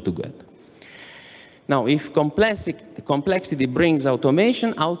to get. Now, if complexity brings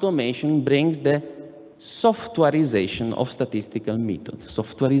automation, automation brings the softwarization of statistical methods.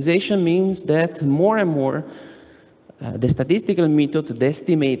 Softwarization means that more and more the statistical method, the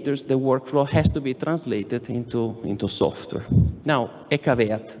estimators, the workflow has to be translated into software. Now, a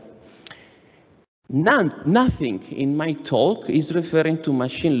caveat. Nothing in my talk is referring to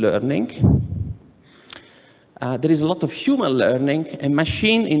machine learning. There is a lot of human learning, and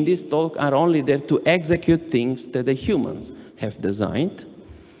machine in this talk are only there to execute things that the humans have designed.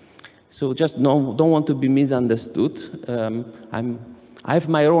 So just don't want to be misunderstood. I have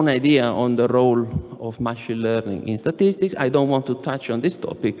my own idea on the role of machine learning in statistics. I don't want to touch on this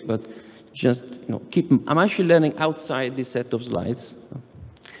topic, but just keep machine learning outside this set of slides.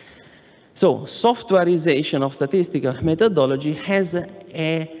 So softwarization of statistical methodology has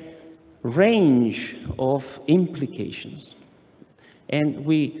a range of implications. And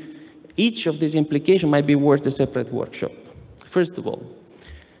each of these implications might be worth a separate workshop. First of all,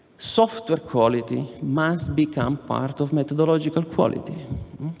 software quality must become part of methodological quality.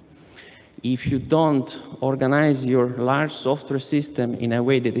 If you don't organize your large software system in a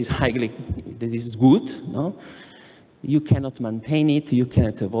way that is good, no? You cannot maintain it, you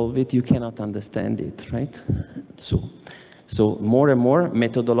cannot evolve it, you cannot understand it, right? So more and more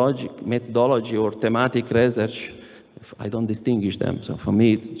methodology or thematic research, I don't distinguish them. So for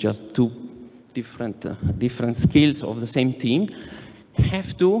me, it's just two different skills of the same team,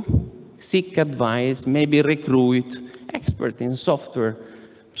 have to seek advice, maybe recruit experts in software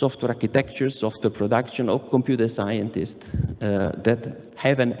architecture, software production, or computer scientists that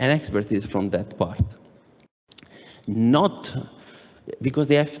have an expertise from that part. Not because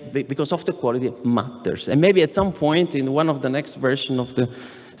software quality matters. And maybe at some point in one of the next version of the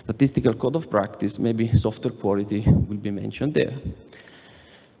statistical code of practice, maybe software quality will be mentioned there.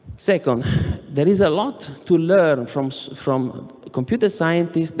 Second, there is a lot to learn from computer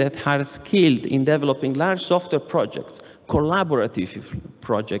scientists that are skilled in developing large software projects, collaborative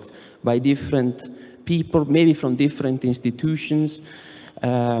projects by different people, maybe from different institutions,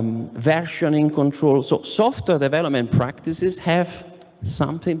 versioning control. So software development practices have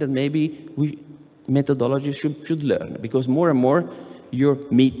something that maybe methodologies should learn, because more and more your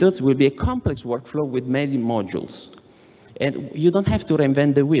methods will be a complex workflow with many modules. And you don't have to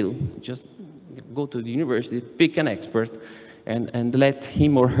reinvent the wheel. Just go to the university, pick an expert, and let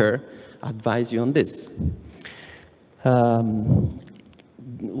him or her advise you on this. One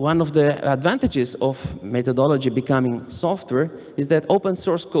of the advantages of methodology becoming software is that open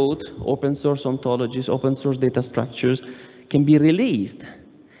source code, open source ontologies, open source data structures can be released.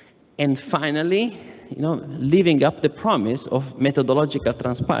 And finally, living up the promise of methodological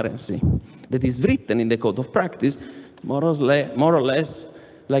transparency that is written in the code of practice, more or less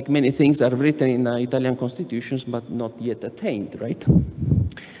like many things are written in Italian constitutions, but not yet attained, right?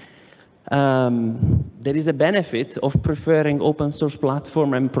 There is a benefit of preferring open source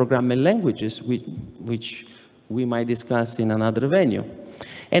platform and programming languages, which we might discuss in another venue.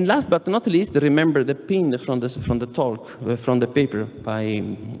 And last but not least, remember the pin from the talk, from the paper by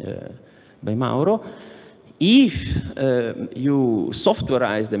Mauro. If you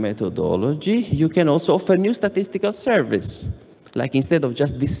softwareize the methodology, you can also offer new statistical service. Like instead of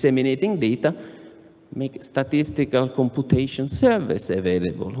just disseminating data, make statistical computation service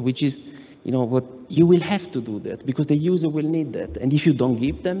available, which is, what you will have to do that because the user will need that. And if you don't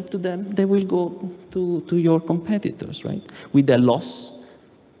give them to them, they will go to your competitors, right? With a loss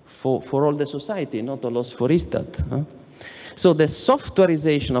for all the society, not a loss for ISTAT. Huh? So the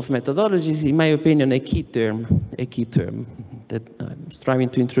softwarization of methodologies, in my opinion, a key term that I'm striving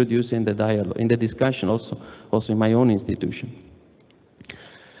to introduce in the dialogue, in the discussion, also in my own institution.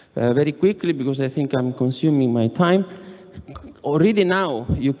 Very quickly, because I think I'm consuming my time. Already now,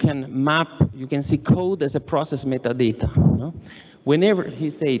 you can see code as a process metadata. No? whenever, he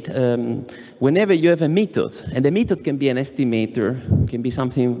said, whenever you have a method, and the method can be an estimator, can be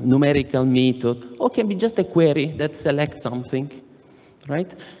something numerical method, or can be just a query that selects something,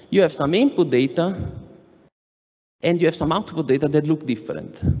 right? You have some input data, and you have some output data that look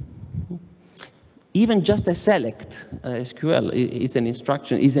different. Even just a select SQL is an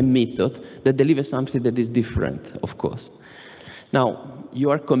instruction, is a method that delivers something that is different, of course. Now, you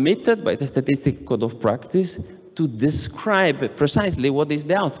are committed by the statistical code of practice to describe precisely what is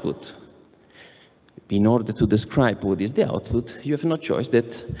the output. In order to describe what is the output, you have no choice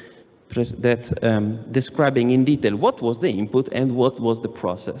that describing in detail what was the input and what was the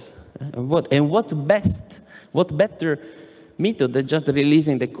process. What better method than just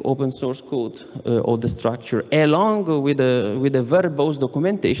releasing the open source code of the structure, along with a verbose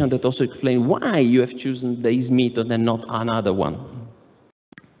documentation that also explains why you have chosen this method and not another one.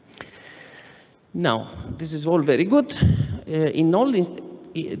 Now, this is all very good.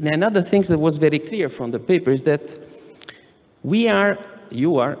 Another thing that was very clear from the paper is that we are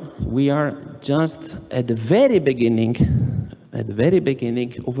just at the very beginning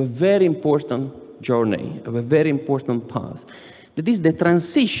of a very important journey, of a very important path. That is the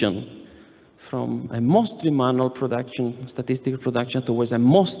transition from a mostly manual production, statistical production, towards a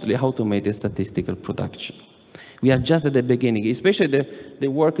mostly automated statistical production. We are just at the beginning, especially the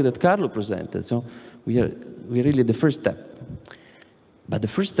work that Carlo presented. So we're really the first step. But the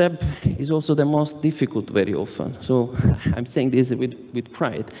first step is also the most difficult very often. So I'm saying this with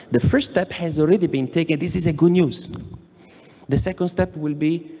pride. The first step has already been taken. This is a good news. The second step will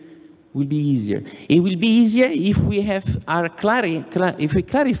be easier. It will be easier if we if we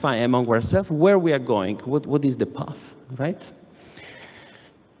clarify among ourselves where we are going, what is the path, right?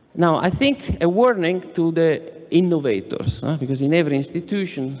 Now, I think a warning to the innovators, because in every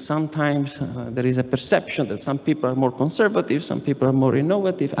institution, sometimes there is a perception that some people are more conservative, some people are more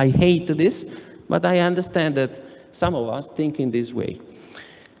innovative. I hate this, but I understand that some of us think in this way.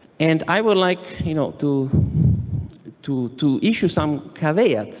 And I would like, to issue some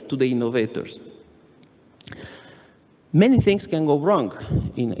caveats to the innovators. Many things can go wrong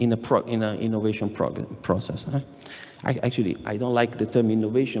in an innovation process. I don't like the term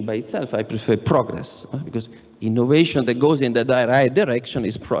innovation by itself. I prefer progress, because innovation that goes in the right direction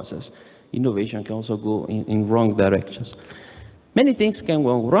is process. Innovation can also go in wrong directions. Many things can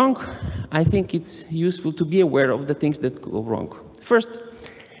go wrong. I think it's useful to be aware of the things that go wrong. First,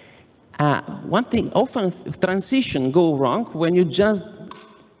 one thing, often transition go wrong when you just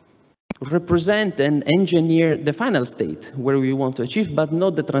represent and engineer the final state where we want to achieve, but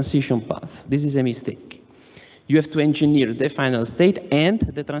not the transition path. This is a mistake. You have to engineer the final state and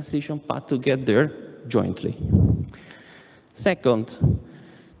the transition path to get there jointly. Second,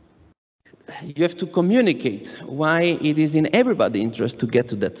 you have to communicate why it is in everybody's interest to get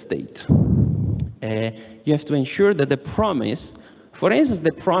to that state. You have to ensure that the promise, for instance,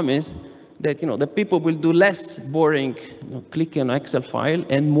 the promise that the people will do less boring clicking on Excel file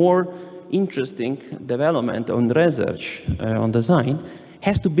and more interesting development on research, on design,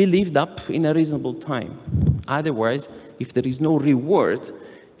 has to be lived up in a reasonable time. Otherwise, if there is no reward,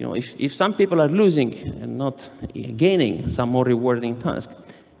 if some people are losing and not gaining some more rewarding task,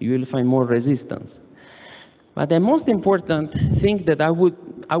 you will find more resistance. But the most important thing that I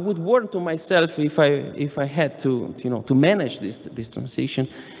would warn to myself if I had to manage this transition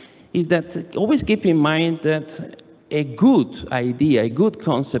is that always keep in mind that a good idea, a good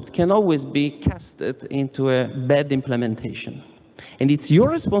concept can always be casted into a bad implementation. And it's your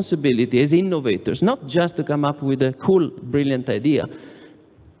responsibility as innovators, not just to come up with a cool, brilliant idea,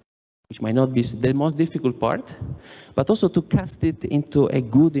 which might not be the most difficult part, but also to cast it into a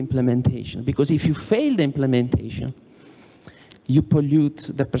good implementation. Because if you fail the implementation, you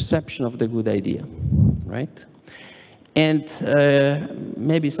pollute the perception of the good idea, right? And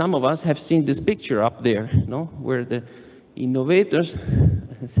maybe some of us have seen this picture up there, where the innovators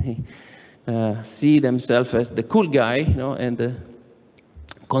see themselves as the cool guy, and the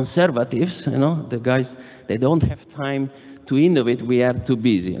conservatives, the guys, they don't have time to innovate, we are too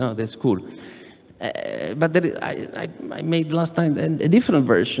busy, that's cool. But I made last time a different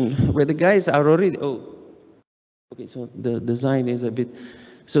version where the guys are already, okay, so the design is a bit,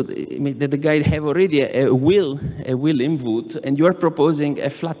 so the guys have already a wheel input, and you are proposing a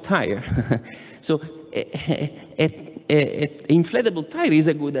flat tire. So an inflatable tire is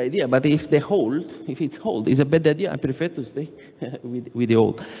a good idea, but if it's hold, it's a bad idea. I prefer to stay with the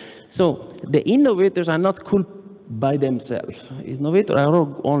old. So the innovators are not cool by themselves. Innovators are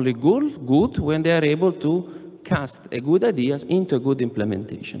only good when they are able to cast a good ideas into a good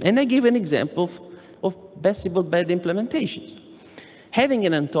implementation. And I give an example of possible bad implementations. Having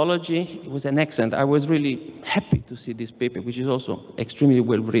an ontology was an excellent. I was really happy to see this paper, which is also extremely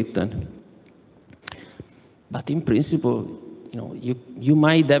well written. But in principle, you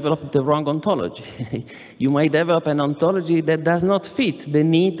might develop the wrong ontology. You might develop an ontology that does not fit the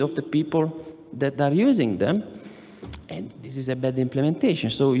need of the people that are using them. And this is a bad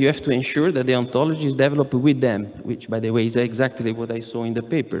implementation. So you have to ensure that the ontology is developed with them, which, by the way, is exactly what I saw in the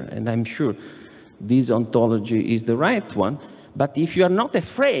paper. And I'm sure this ontology is the right one. But if you are not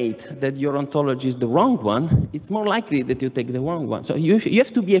afraid that your ontology is the wrong one, it's more likely that you take the wrong one. So you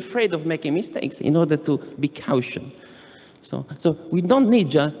have to be afraid of making mistakes in order to be cautious. So we don't need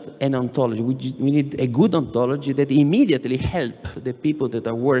just an ontology. We need a good ontology that immediately help the people that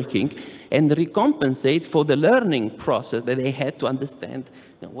are working and recompensate for the learning process that they had to understand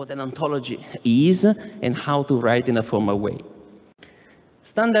what an ontology is and how to write in a formal way.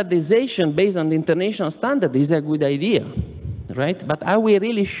 Standardization based on the international standard is a good idea, right? But are we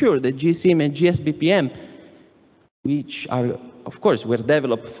really sure that GCM and GSBPM, which are, of course, were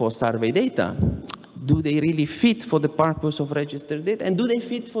developed for survey data, do they really fit for the purpose of registered data? And do they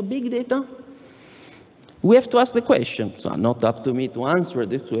fit for big data? We have to ask the question. So not up to me to answer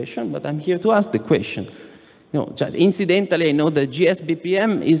the question, but I'm here to ask the question. Just incidentally, I know that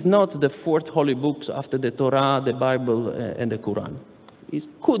GSBPM is not the fourth holy books after the Torah, the Bible, and the Quran. It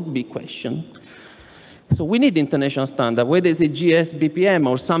could be questioned. So we need international standard. Whether it's a GSBPM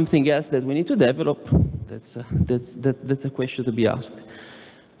or something else that we need to develop, that's a question to be asked.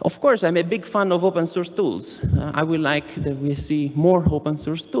 Of course, I'm a big fan of open source tools. I would like that we see more open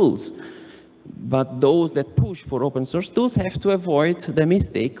source tools. But those that push for open source tools have to avoid the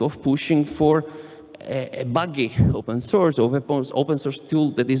mistake of pushing for a buggy open source or open source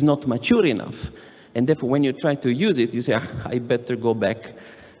tool that is not mature enough. And therefore, when you try to use it, you say, I better go back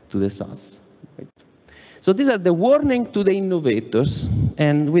to the SAS. Right? So these are the warning to the innovators.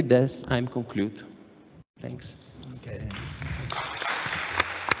 And with this, I'm conclude. Thanks. Okay.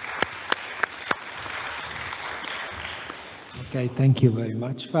 Okay, thank you very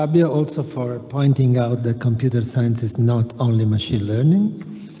much, Fabio, also for pointing out that computer science is not only machine learning.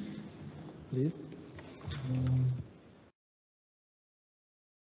 Please.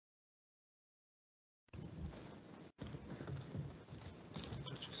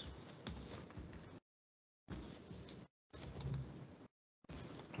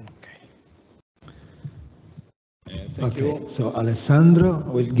 Okay, so Alessandro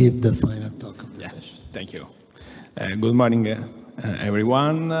will give the final talk of the session. Thank you. Good morning,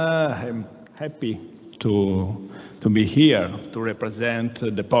 everyone. I'm happy to be here to represent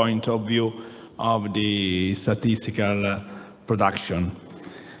the point of view of the statistical production.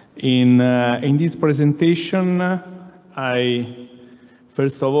 In this presentation,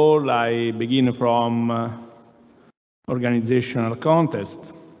 first of all, I begin from organizational context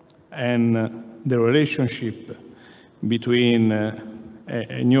and the relationship between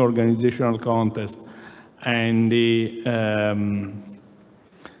a new organizational context and the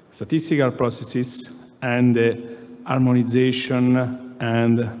statistical processes and the harmonization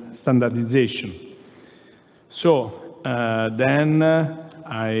and standardization. So then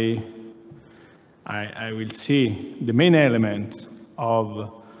I will see the main element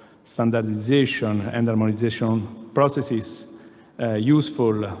of standardization and harmonization processes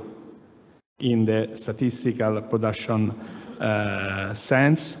useful in the statistical production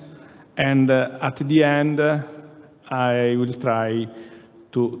sense. And at the end, I will try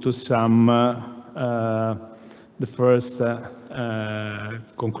to sum the first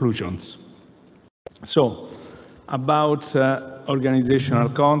conclusions. So, about organizational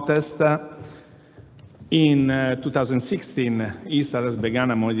context, in 2016, ISTAT has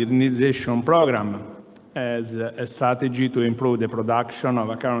begun a modernization program as a strategy to improve the production of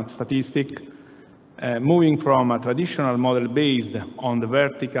accurate statistics, moving from a traditional model based on the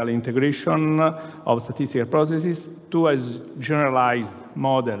vertical integration of statistical processes to a generalized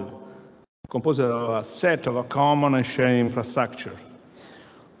model composed of a set of a common and shared infrastructure.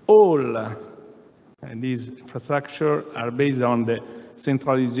 All these infrastructure are based on the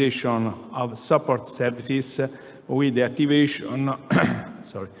centralization of support services with the activation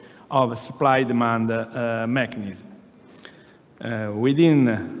of supply-demand mechanism.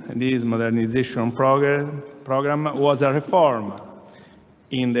 Within this modernization program was a reform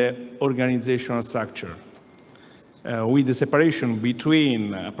in the organizational structure with the separation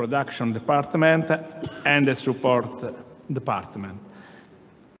between a production department and a support department.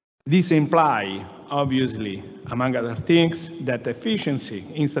 This implies, obviously, among other things, that efficiency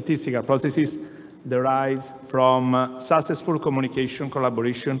in statistical processes derives from successful communication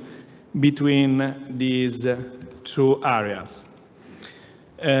collaboration between these two areas.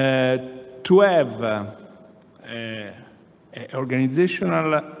 To have an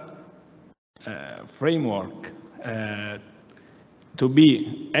organizational framework to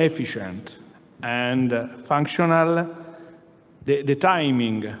be efficient and functional, the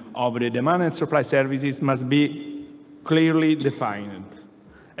timing of the demand and supply services must be clearly defined,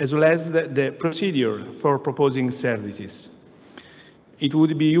 as well as the procedure for proposing services. It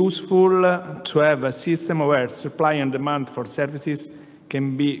would be useful to have a system where supply and demand for services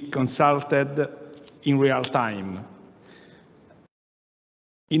can be consulted in real time.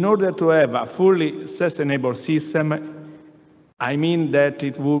 In order to have a fully sustainable system, I mean that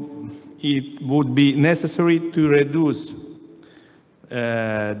it would be necessary to reduce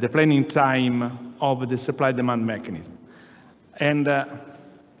the planning time of the supply-demand mechanism. And a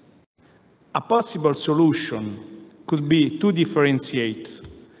possible solution could be to differentiate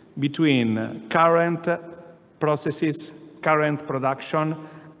between current processes, current production,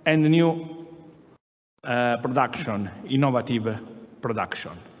 and new production, innovative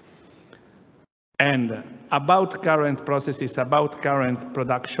production. And about current processes, about current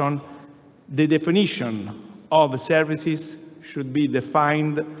production, the definition of services should be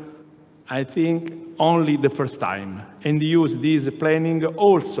defined, I think, only the first time, and use this planning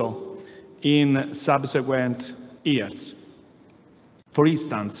also in subsequent years. For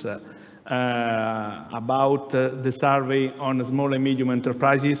instance, about the survey on small and medium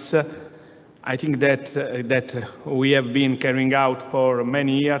enterprises, I think that we have been carrying out for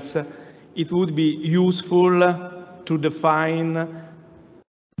many years. It would be useful to define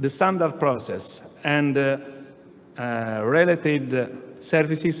the standard process and related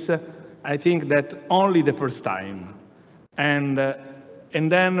services, I think that only the first time, and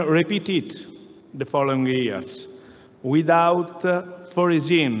then repeat it the following years without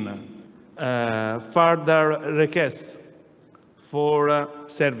foreseeing further requests for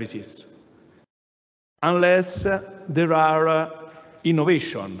services, unless there are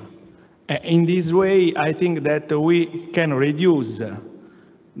innovation. In this way, I think that we can reduce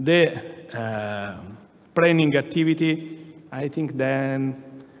the planning activity, I think, then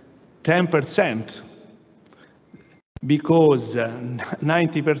 10%, because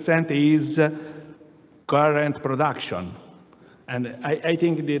 90% is current production. And I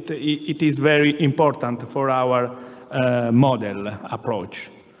think that it is very important for our model approach.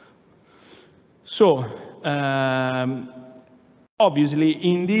 So, obviously,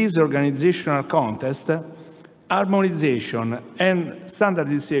 in this organizational context, harmonization and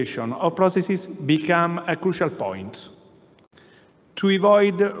standardization of processes become a crucial point to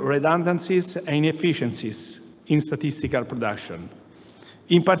avoid redundancies and inefficiencies in statistical production.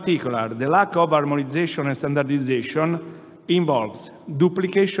 In particular, the lack of harmonization and standardization involves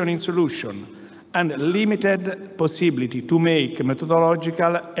duplication in solution and limited possibility to make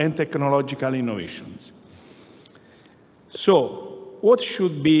methodological and technological innovations. So, what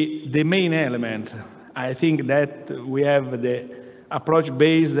should be the main element? I think that we have the approach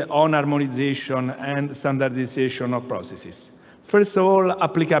based on harmonization and standardization of processes. First of all,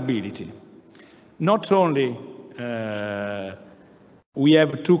 applicability. Not only we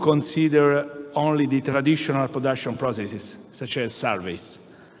have to consider only the traditional production processes, such as surveys,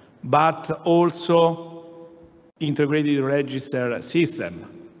 but also integrated register system,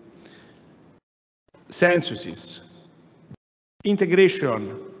 censuses,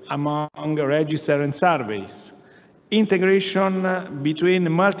 integration among register and surveys, integration between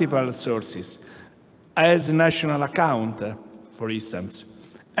multiple sources, as national account, for instance,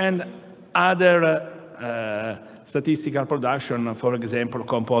 and other statistical production, for example,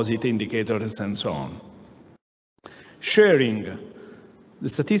 composite indicators and so on. Sharing the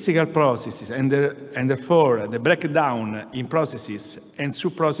statistical processes and therefore the breakdown in processes and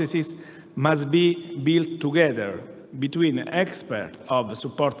sub-processes must be built together between experts of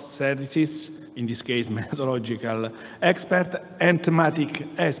support services, in this case methodological experts, and thematic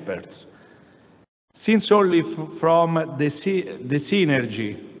experts. Since only from the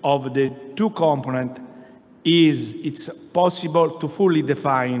synergy of the two components it's possible to fully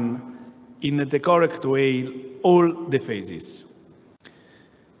define in the correct way all the phases.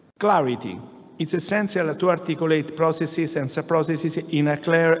 Clarity. It's essential to articulate processes and sub-processes in a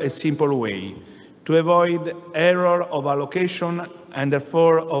clear and simple way to avoid error of allocation and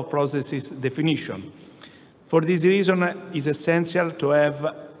therefore of processes definition. For this reason, it's essential to have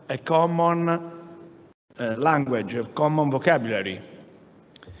a common language, a common vocabulary.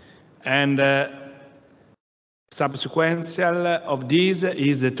 And subsequential of this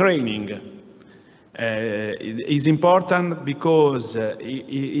is the training. It is important because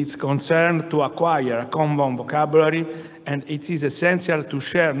it's concerned to acquire a common vocabulary and it is essential to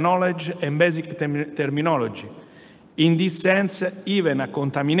share knowledge and basic terminology. In this sense, even a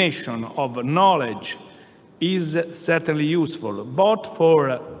contamination of knowledge is certainly useful, both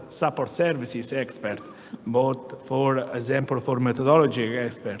for support services experts, both, for example, for methodology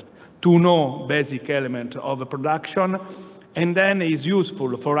experts, to know basic elements of production, and then is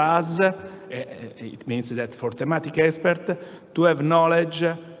useful for us, it means that for thematic experts, to have knowledge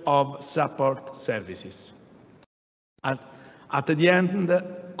of support services. At the end,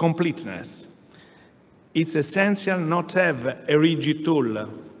 completeness. It's essential not to have a rigid tool,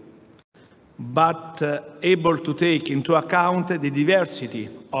 but able to take into account the diversity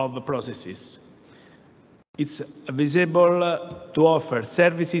of processes. It's visible to offer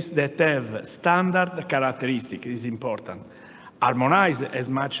services that have standard characteristics, is important, harmonized as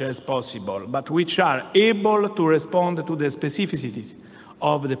much as possible, but which are able to respond to the specificities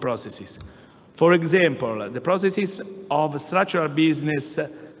of the processes. For example, the processes of structural business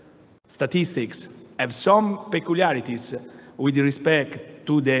statistics have some peculiarities with respect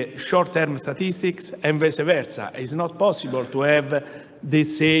to the short-term statistics and vice versa. It's not possible to have the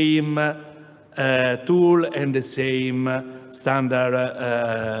same tool and the same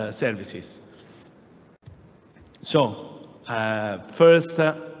standard services. So, first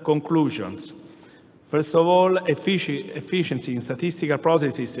conclusions. First of all, efficiency in statistical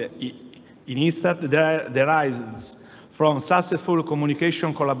processes in Istat derives from successful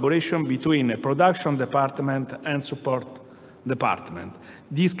communication collaboration between a production department and support department.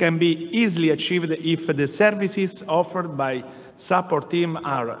 This can be easily achieved if the services offered by support team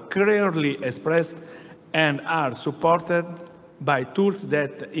are clearly expressed and are supported by tools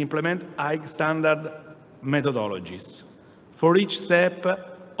that implement high standard methodologies for each step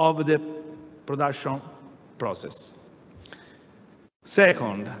of the production process.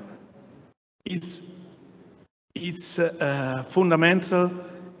 Second, it's fundamental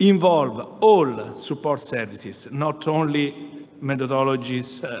involve all support services, not only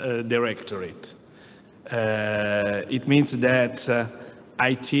methodologies directorate. It means that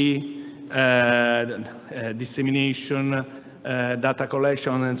IT, dissemination, data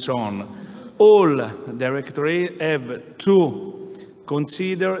collection, and so on. All directorates have to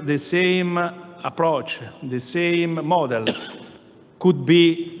consider the same approach, the same model. Could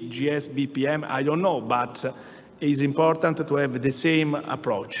be GS, BPM, I don't know, but it's important to have the same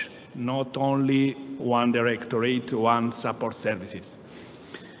approach, not only one directorate, one support services.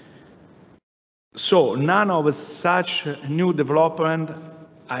 So none of such new development,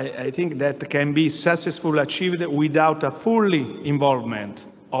 I think, that can be successfully achieved without a fully involvement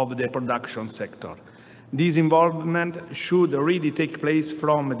of the production sector. This involvement should really take place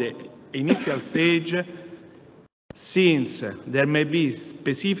from the initial stage, since there may be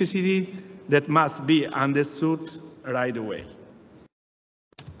specificity that must be understood right away.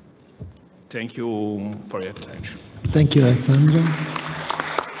 Thank you for your attention. Thank you, Alessandro.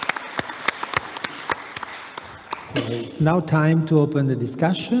 So it's now time to open the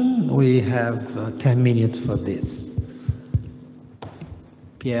discussion. We have 10 minutes for this.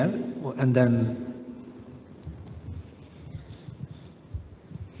 Pierre, and then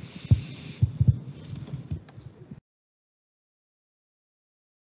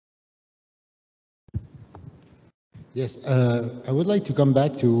yes, I would like to come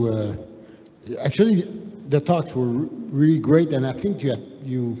back to, actually the talks were really great, and I think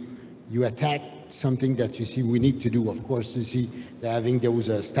you attacked something that you see we need to do. Of course, you see having those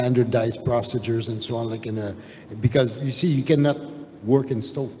standardized procedures and so on, like because you see you cannot work in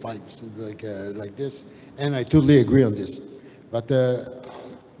stovepipes like this, and I totally agree on this. But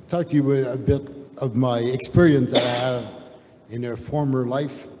talk to you a bit of my experience that I have in a former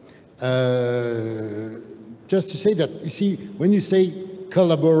life. Just to say that, you see, when you say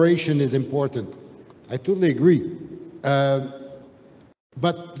collaboration is important, I totally agree.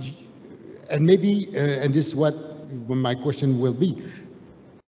 But, and maybe, and this is what my question will be,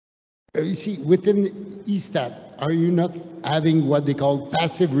 you see, within Istat, are you not having what they call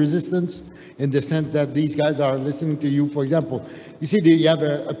passive resistance, in the sense that these guys are listening to you? For example, you see, you have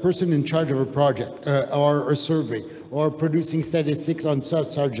a person in charge of a project or a survey or producing statistics on such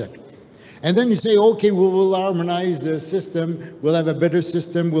subject. And then you say, okay, we will harmonize the system, we'll have a better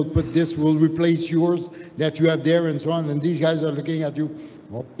system, we'll put this, we'll replace yours that you have there and so on. And these guys are looking at you,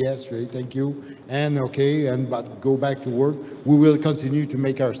 oh, yes, right, thank you. And okay, but go back to work. We will continue to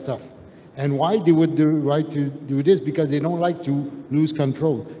make our stuff. And why they would do right to do this? Because they don't like to lose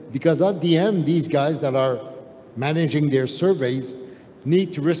control. Because at the end, these guys that are managing their surveys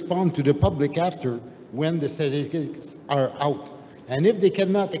need to respond to the public after when the statistics are out. And if they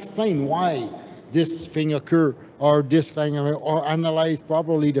cannot explain why this thing occur or this thing or analyze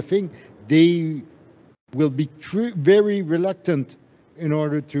properly the thing, they will be very reluctant in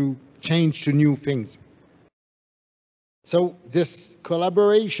order to change to new things. So this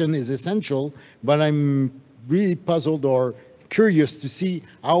collaboration is essential, but I'm really puzzled or curious to see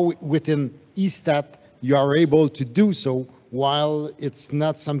how within *Istat you are able to do so while it's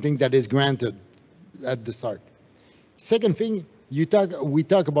not something that is granted at the start. Second thing, we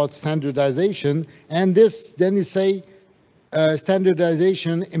talk about standardization, and then you say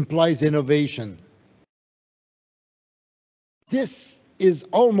standardization implies innovation. This is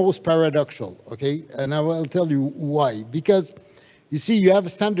almost paradoxical, okay? And I will tell you why. Because you see, you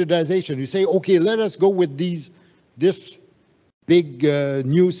have standardization. You say, okay, let us go with this big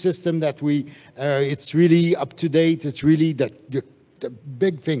new system that it's really up to date. It's really the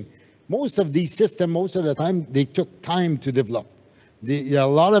big thing. Most of these systems, most of the time, they took time to develop. A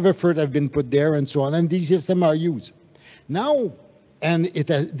lot of effort have been put there and so on, and these systems are used. Now, and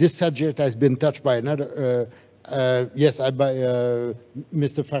this subject has been touched by another, yes, by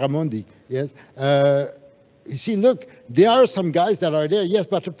Mr. Faramondi, yes. You see, look, there are some guys that are there, yes,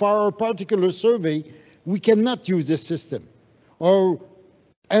 but for our particular survey, we cannot use this system.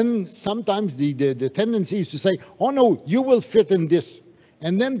 And sometimes the tendency is to say, oh no, you will fit in this.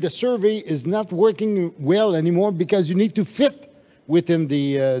 And then the survey is not working well anymore because you need to fit within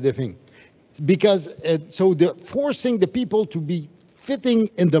the thing. Because, so they're forcing the people to be fitting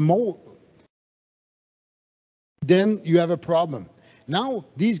in the mold. Then you have a problem. Now,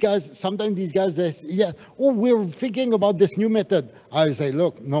 sometimes these guys, they say, yeah, oh, we're thinking about this new method. I say,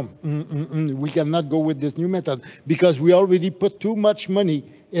 look, no, we cannot go with this new method because we already put too much money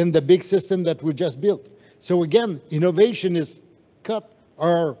in the big system that we just built. So again, innovation is cut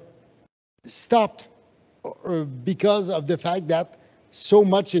or stopped because of the fact that so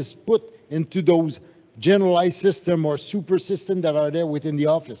much is put into those generalized system or super system that are there within the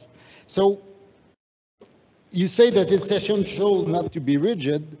office. So you say that it's essential not to be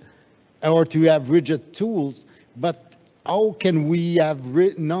rigid or to have rigid tools, but how can we have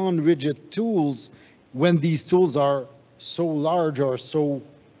non-rigid tools when these tools are so large or so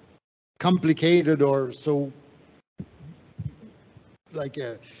complicated or so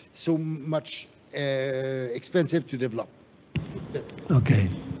so much expensive to develop? Okay.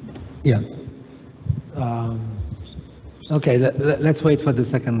 Yeah. Okay, let's wait for the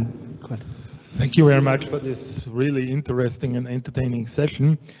second question. Thank you very much for this really interesting and entertaining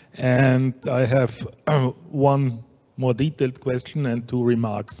session. And I have one more detailed question and two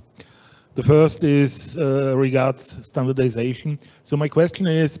remarks. The first is regards standardization. So my question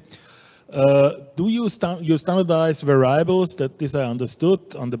is, do you standardize variables, that this I understood,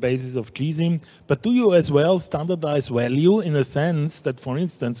 on the basis of GSIM, but do you as well standardize value in a sense that, for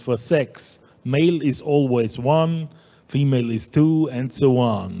instance, for sex, male is always 1, female is 2, and so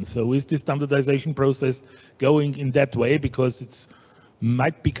on? So is this standardization process going in that way, because it's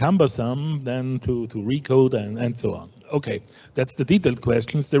might be cumbersome then to recode and so on? Okay, that's the detailed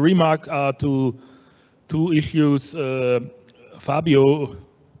questions. The remark are to two issues Fabio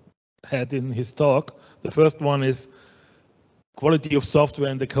had in his talk. The first one is quality of software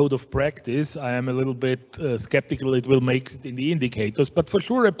and the code of practice. I am a little bit skeptical it will make it in the indicators, but for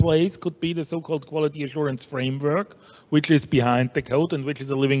sure a place could be the so-called quality assurance framework, which is behind the code and which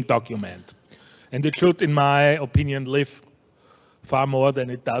is a living document. And it should, in my opinion, live far more than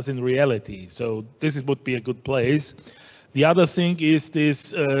it does in reality. So this would be a good place. The other thing is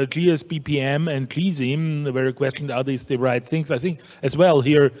this GSBPM and GSIM, the very question, are these the right things? I think as well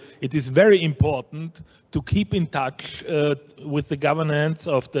here, it is very important to keep in touch with the governance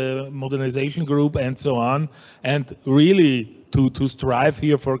of the modernization group and so on, and really to strive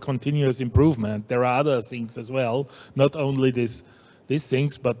here for continuous improvement. There are other things as well, not only these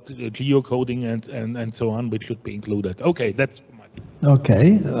things, but geocoding and so on, which should be included. Okay, that's my thing.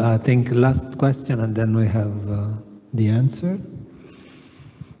 Okay, I think last question, and then we have the answer.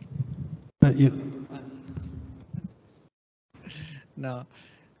 No,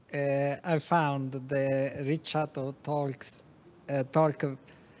 I found the Ricciardo talk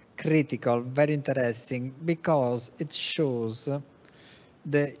critical, very interesting, because it shows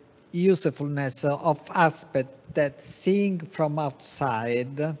the usefulness of aspects that seeing from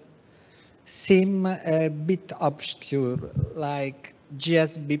outside seem a bit obscure, like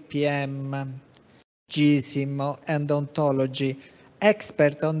GSBPM, GSIM and ontology.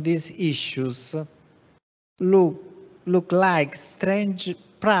 Experts on these issues look like strange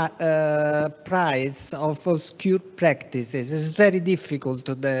price of obscure practices. It's very difficult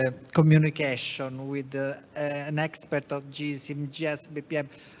to the communication with an expert of GSIM, GSBPM.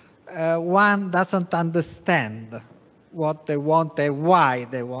 one doesn't understand what they want and why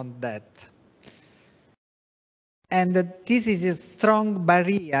they want that. And this is a strong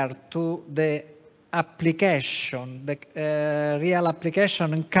barrier to the application, the real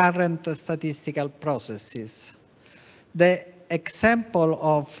application in current statistical processes. The example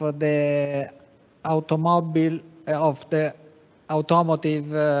of the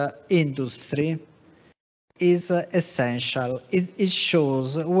automotive industry is essential. It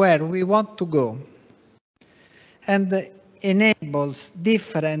shows where we want to go and enables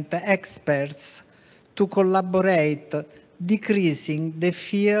different experts to collaborate, decreasing the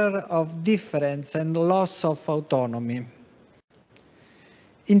fear of difference and loss of autonomy.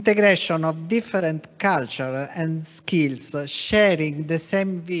 Integration of different culture and skills, sharing the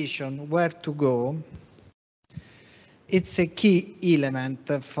same vision where to go, it's a key element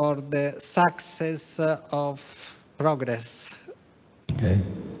for the success of progress. Okay,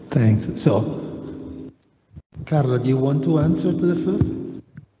 thanks. So, Carlo, do you want to answer to the first?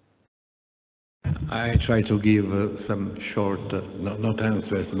 I try to give some short, not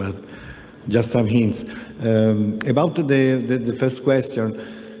answers, but just some hints. About the first question,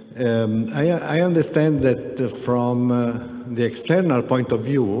 I understand that from the external point of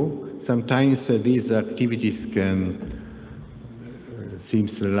view, sometimes these activities can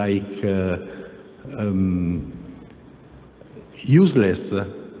seems like useless,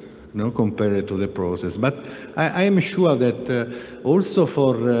 compared to the process. But I am sure that also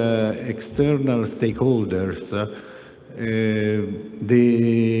for external stakeholders,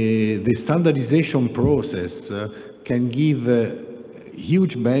 the standardization process can give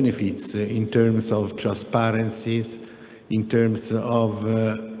huge benefits in terms of transparencies, in terms of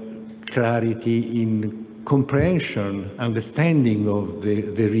clarity in comprehension, understanding of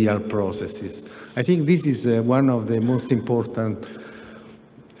the real processes. I think this is one of the most important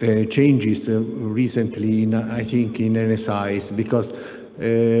changes recently in NSIs, because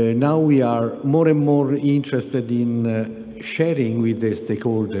now we are more and more interested in sharing with the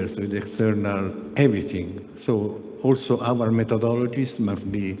stakeholders, with external everything. So also our methodologies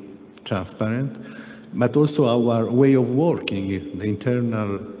must be transparent, but also our way of working, the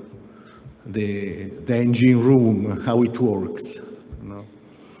internal, the engine room, how it works.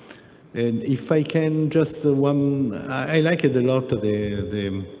 And if I can just I like it a lot,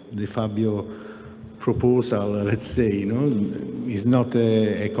 the Fabio proposal, let's say, it's not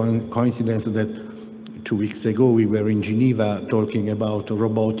a coincidence that 2 weeks ago we were in Geneva talking about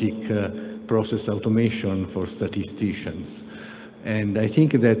robotic process automation for statisticians. And I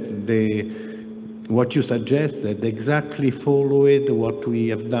think that what you suggested exactly followed what we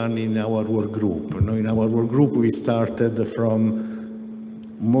have done in our work group. In our work group, we started from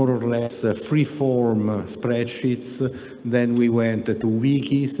more or less free-form spreadsheets, then we went to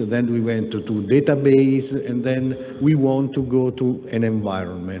wikis, then we went to database, and then we want to go to an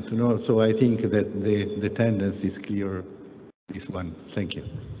environment. So I think that the tendency is clear, this one. Thank you.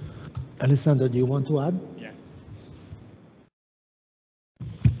 Alessandro, do you want to add? Yeah.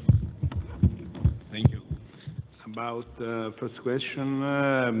 Thank you. About the first question,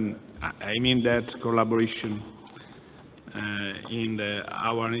 I mean that collaboration in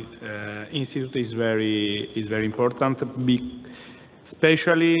our institute is very important,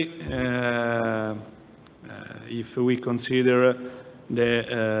 especially if we consider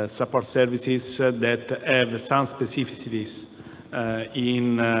the support services that have some specificities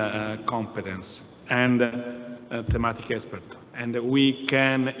in competence and thematic expert, and we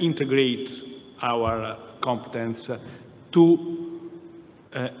can integrate our competence to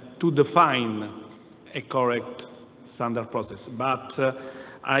define a correct standard process. But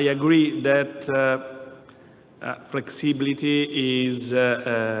I agree that flexibility is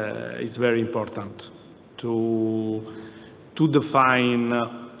very important to define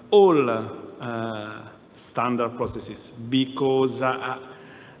all standard processes, because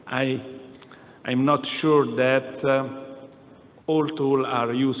I'm not sure that all tools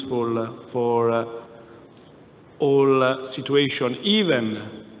are useful for all situations, even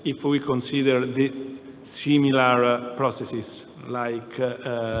if we consider the similar processes like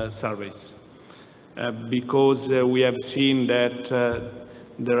surveys, because we have seen that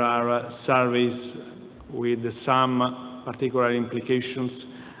there are surveys with some particular implications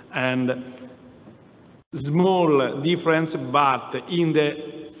and small difference, but in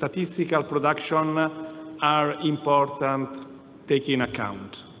the statistical production are important taking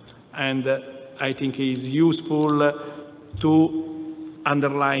account. And I think it is useful to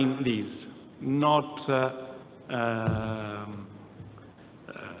underline this, not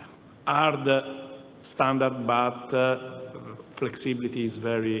hard standard, but flexibility is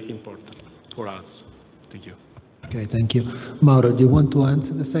very important for us. Thank you. Okay, thank you. Mauro, do you want to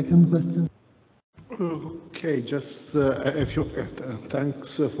answer the second question? Okay, just a few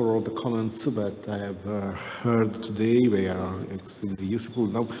thanks for all the comments that I have heard today. They are extremely useful.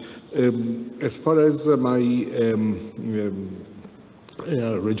 Now, as far as my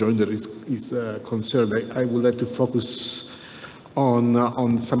rejoinder is concerned, I would like to focus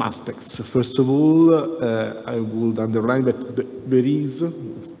on some aspects. First of all, I would underline that there is,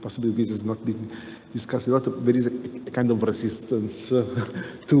 possibly this has not been discussed a lot, there is a kind of resistance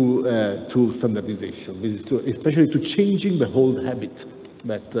to standardization, especially to changing the whole habit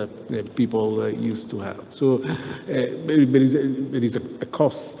that people used to have. So there is a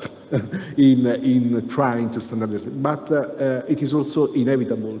cost in trying to standardize, but it is also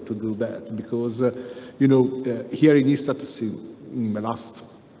inevitable to do that because, you know, here in Istat, in the last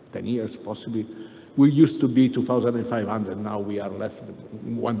 10 years, possibly, we used to be 2,500, now we are less than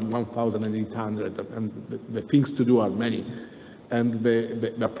 1,800, and the things to do are many. And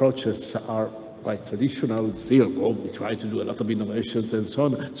the approaches are quite traditional still. Well, we try to do a lot of innovations and so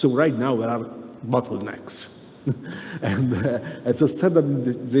on. So right now there are bottlenecks. and so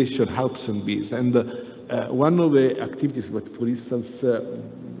standardization helps in this. And one of the activities that, for instance,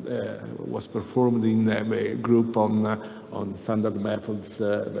 was performed in a group on standard methods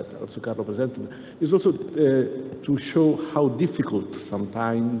that also Carlo presented, is also to show how difficult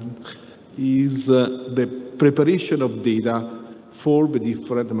sometimes is the preparation of data for the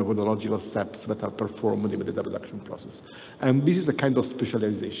different methodological steps that are performed in the data production process. And this is a kind of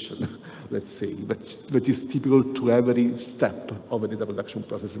specialization, let's say, that is typical to every step of the data production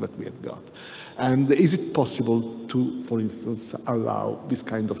process that we have got. And is it possible to, for instance, allow this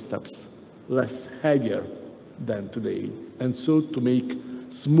kind of steps less heavier than today, and so to make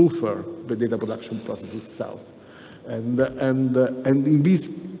smoother the data production process itself? And in this,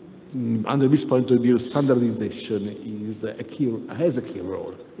 under this point of view, standardization is has a key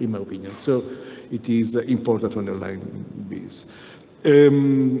role, in my opinion. So it is important to underline this.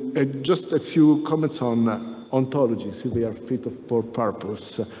 Just a few comments on ontologies, if they are fit for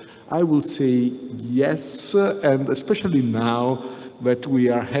purpose. I would say yes, and especially now that we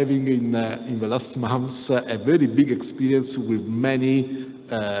are having in the last months a very big experience with many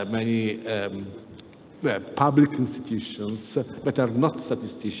public institutions that are not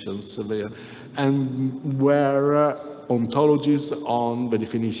statisticians, and where ontologies on the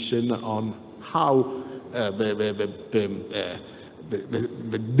definition on how the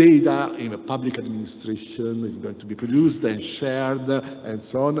data in the public administration is going to be produced and shared and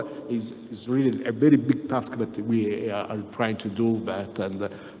so on is really a very big task that we are trying to do that, and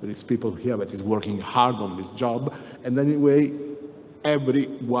there is people here that is working hard on this job. And anyway,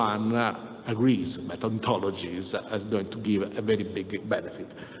 everyone agrees that ontologies is going to give a very big benefit.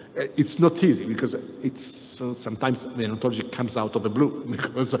 It's not easy because it's sometimes the ontology comes out of the blue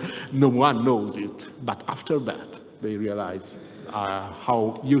because no one knows it, but after that they realize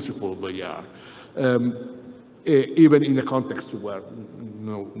how useful they are, even in a context where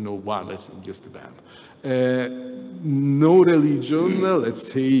no one is used to them. No religion,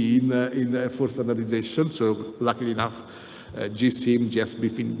 let's say, in for standardization. So luckily enough, GSIM, GSB,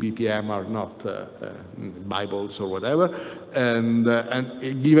 BPM are not Bibles or whatever, and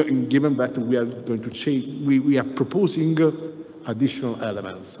given that we are going to change, we are proposing additional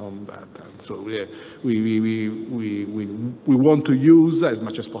elements on that. And so we want to use as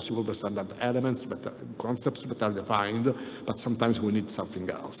much as possible the standard elements, concepts that are defined, but sometimes we need something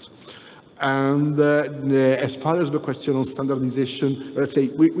else. And as far as the question on standardization, let's say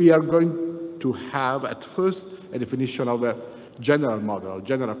we are going to have at first a definition of a general model,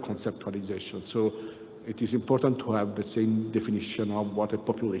 general conceptualization. So it is important to have the same definition of what a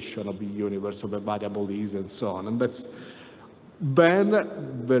population of the universe of a variable is and so on. And then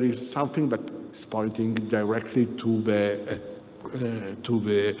there is something that is pointing directly to the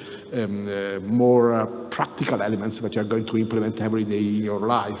more practical elements that you are going to implement every day in your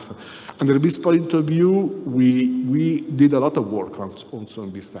life. Under this point of view, we did a lot of work also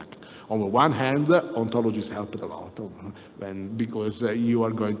on this fact. On the one hand, ontologies helped a lot, because you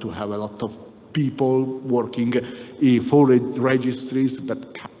are going to have a lot of people working for registries that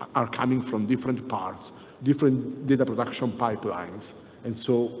are coming from different parts, different data production pipelines. And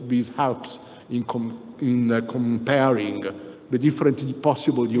so this helps in comparing the different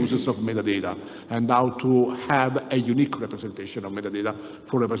possible uses of metadata and how to have a unique representation of metadata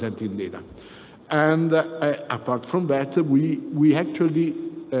for representing data. And apart from that, we actually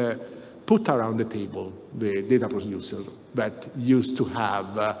put around the table the data producer that used to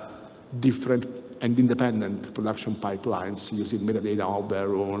have different and independent production pipelines using metadata of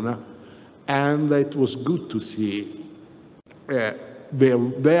their own. And it was good to see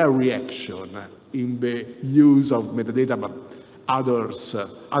their reaction in the use of metadata, but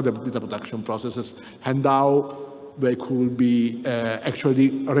other data production processes, and how they could be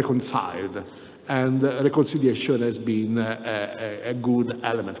actually reconciled. And reconciliation has been a good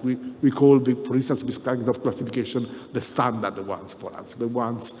element. We call, for instance, this kind of classification the standard ones for us, the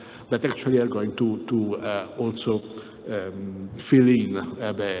ones that actually are going to also fill in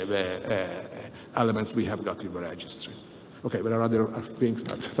the elements we have got in the registry. Okay, there are other things,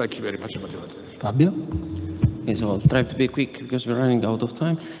 but thank you very much about your attention. Fabio? Okay, so I'll try to be quick because we're running out of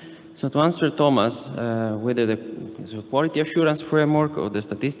time. So to answer Thomas, whether the quality assurance framework or the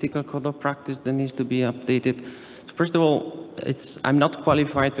statistical code of practice that needs to be updated. So first of all, I'm not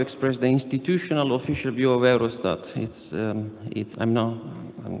qualified to express the institutional official view of Eurostat.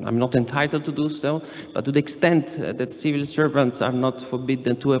 I'm not entitled to do so, but to the extent that civil servants are not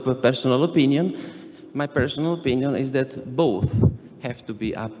forbidden to have a personal opinion, my personal opinion is that both have to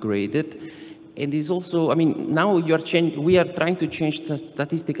be upgraded. And is also, I mean, now we are trying to change the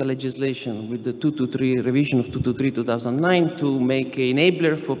statistical legislation with the 223 revision of 223/2009 to make an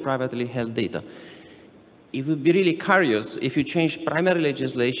enabler for privately held data. It would be really curious if you change primary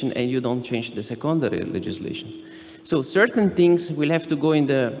legislation and you don't change the secondary legislation. So certain things will have to go in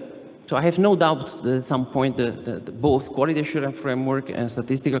so I have no doubt that at some point both quality assurance framework and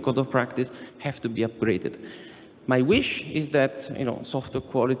statistical code of practice have to be upgraded. My wish is that software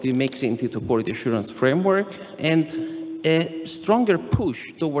quality makes it into quality assurance framework, and a stronger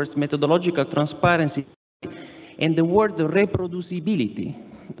push towards methodological transparency and the word reproducibility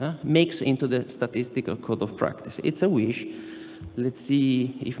makes into the statistical code of practice. It's a wish. Let's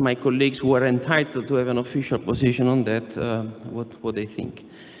see if my colleagues who are entitled to have an official position on that, what they think.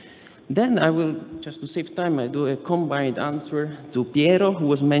 Then I will, just to save time, I do a combined answer to Piero, who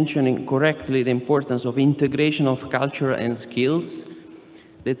was mentioning correctly the importance of integration of culture and skills.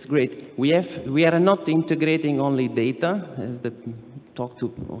 That's great. We are not integrating only data, as the talk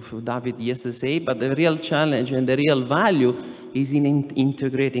of David yesterday, but the real challenge and the real value is in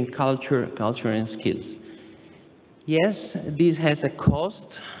integrating culture and skills. Yes, this has a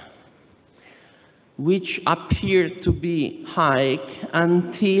cost, which appear to be high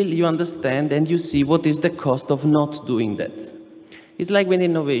until you understand and you see what is the cost of not doing that. It's like with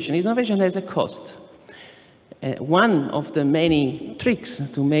innovation. Innovation has a cost. One of the many tricks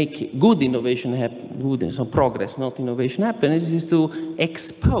to make good innovation happen, so progress, not innovation happen, is to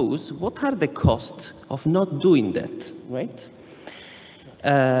expose what are the costs of not doing that, right?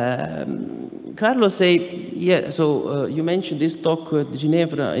 Carlos said, yeah, so you mentioned this talk at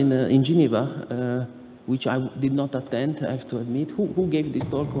Geneva, in Geneva, which I did not attend, I have to admit. Who gave this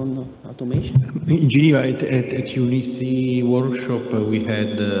talk on automation? In Geneva, at UNIC workshop, we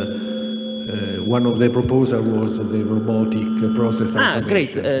had one of the proposals was the robotic process automation.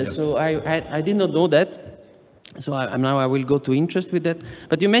 Great. Yes. So I did not know that. So now I will go to interest with that.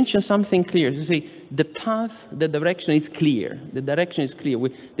 But you mentioned something clear. You say the path, the direction is clear. The direction is clear.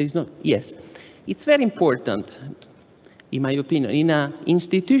 There is not. Yes, it's very important, in my opinion, in an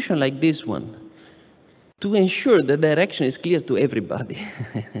institution like this one, to ensure the direction is clear to everybody.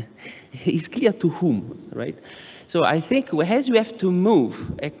 It's clear to whom, right? So I think as we have to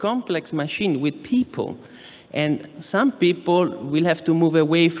move a complex machine with people, and some people will have to move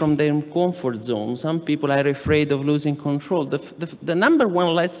away from their comfort zone. Some people are afraid of losing control. The number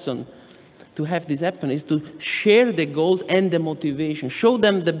one lesson to have this happen is to share the goals and the motivation. Show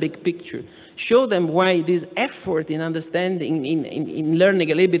them the big picture. Show them why this effort in understanding, in learning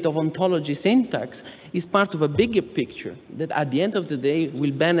a little bit of ontology syntax is part of a bigger picture that at the end of the day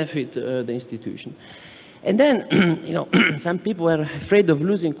will benefit the institution. And then, some people are afraid of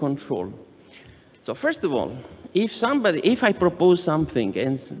losing control. So first of all, if I propose something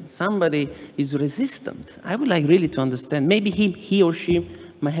and somebody is resistant, I would like really to understand, maybe he or she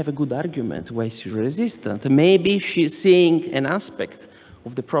might have a good argument why she's resistant. Maybe she's seeing an aspect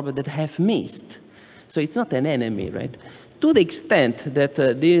of the problem that I have missed. So it's not an enemy, right? To the extent that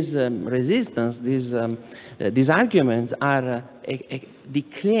this resistance, these arguments are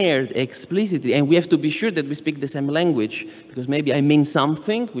declared explicitly, and we have to be sure that we speak the same language, because maybe I mean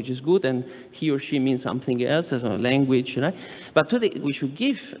something, which is good, and he or she means something else as a language, right? But we should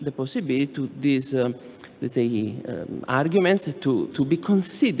give the possibility to these, let's say, arguments to be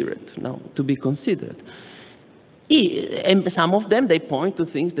considerate, to be considered. And some of them, they point to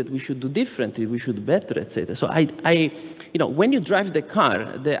things that we should do differently, we should do better, etc. So you know, when you drive the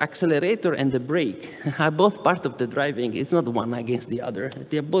car, the accelerator and the brake are both part of the driving. It's not one against the other.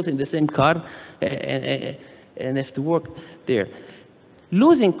 They're both in the same car and have to work there.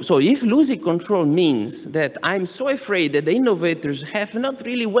 So if losing control means that I'm so afraid that the innovators have not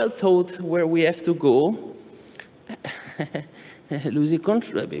really well thought where we have to go, losing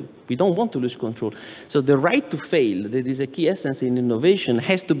control, we don't want to lose control. So the right to fail, that is a key essence in innovation,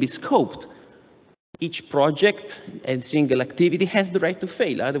 has to be scoped. Each project and single activity has the right to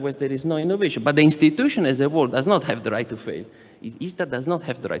fail, otherwise there is no innovation. But the institution as a whole does not have the right to fail. ISTAT does not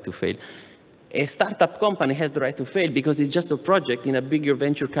have the right to fail. A startup company has the right to fail because it's just a project in a bigger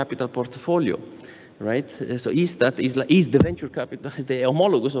venture capital portfolio, right? So ISTAT is the venture capital, the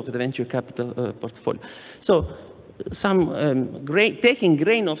homologous of the venture capital portfolio. So taking with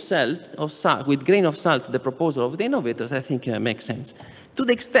grain of salt the proposal of the innovators, I think makes sense. To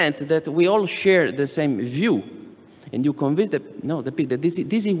the extent that we all share the same view, and you convince that this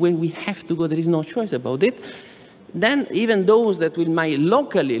is where we have to go, there is no choice about it, then even those that might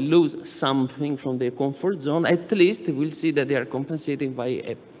locally lose something from their comfort zone, at least we'll see that they are compensating by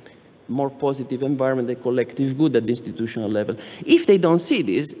a more positive environment, a collective good at the institutional level. If they don't see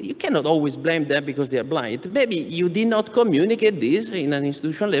this, you cannot always blame them because they are blind. Maybe you did not communicate this in an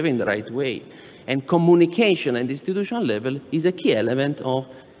institutional level in the right way. And communication at the institutional level is a key element of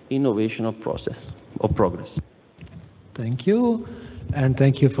innovation of process, of progress. Thank you. And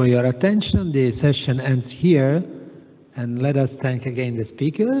thank you for your attention. The session ends here. And let us thank again the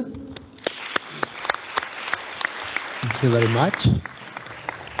speaker. Thank you very much.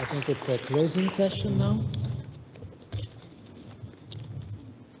 I think it's a closing session now.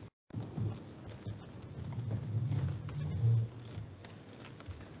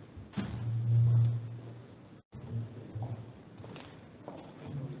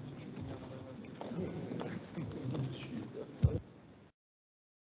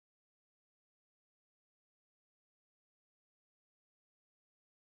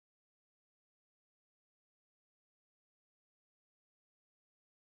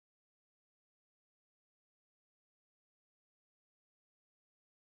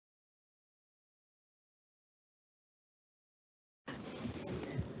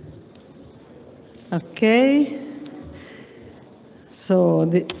 Okay, so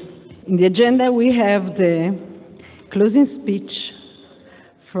in the agenda we have the closing speech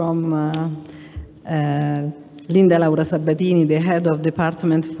from Linda Laura Sabatini, the head of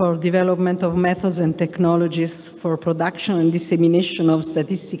Department for Development of Methods and Technologies for Production and Dissemination of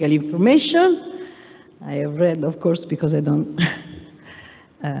Statistical Information. I have read, of course, because I don't.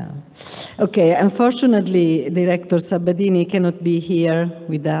 Okay, unfortunately, Director Sabatini cannot be here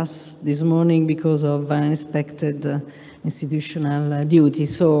with us this morning because of unexpected institutional duty,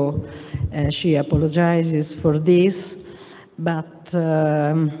 so she apologizes for this, but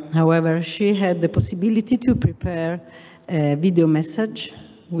however, she had the possibility to prepare a video message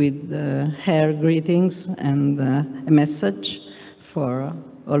with her greetings and a message for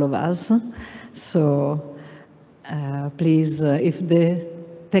all of us. So please, if the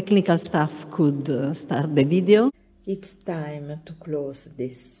technical staff could start the video. It's time to close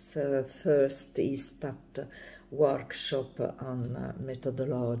this first ISTAT workshop on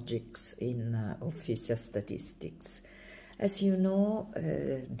methodologies in official statistics. As you know,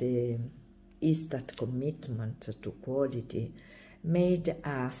 the ISTAT commitment to quality made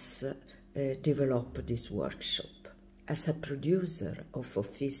us develop this workshop. As a producer of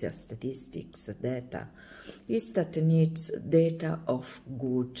official statistics data, ISTAT needs data of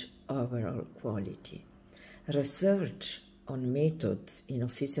good overall quality. Research on methods in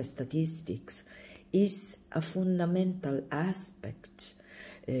official statistics is a fundamental aspect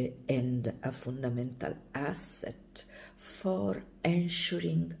and a fundamental asset for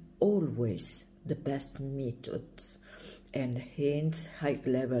ensuring always the best methods and hence high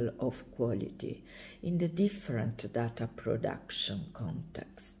level of quality in the different data production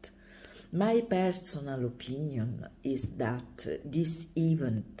context. My personal opinion is that this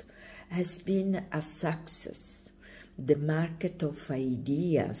event has been a success. The market of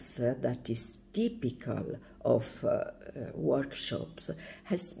ideas that is typical of workshops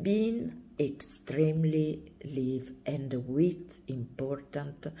has been extremely live and with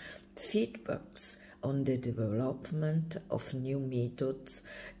important feedbacks on the development of new methods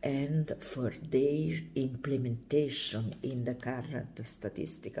and for their implementation in the current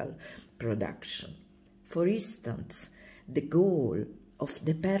statistical production. For instance, the goal of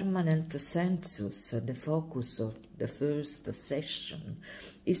the permanent census, the focus of the first session,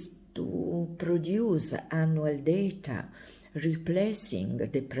 is to produce annual data replacing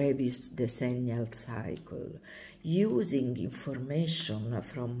the previous decennial cycle, using information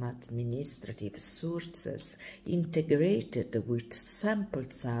from administrative sources integrated with sample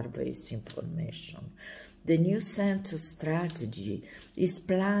surveys information. The new census strategy is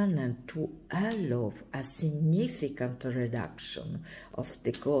planned to allow a significant reduction of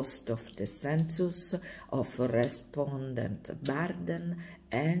the cost of the census, of respondent burden,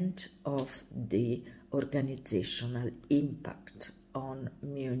 and of the organizational impact on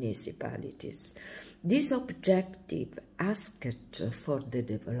municipalities. This objective asked for the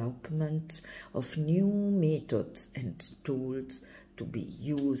development of new methods and tools to be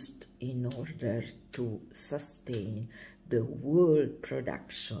used in order to sustain the world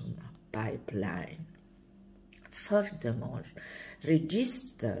production pipeline. Furthermore,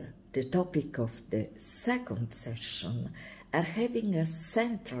 register, the topic of the second session, are having a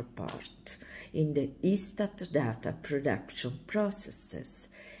central part in the Istat data production processes.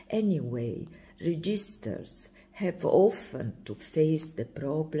 Anyway, registers have often to face the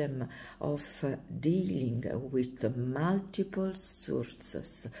problem of dealing with multiple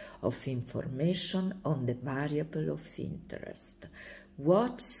sources of information on the variable of interest.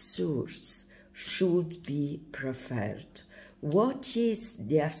 What source should be preferred? What is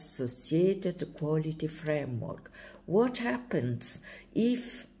the associated quality framework? What happens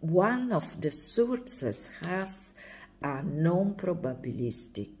if one of the sources has a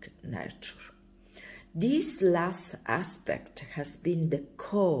non-probabilistic nature? This last aspect has been the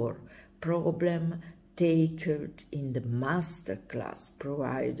core problem taken in the masterclass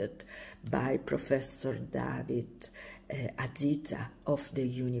provided by Professor David Aziza of the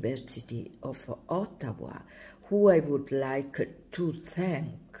University of Ottawa, who I would like to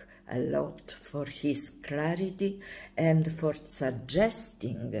thank a lot for his clarity and for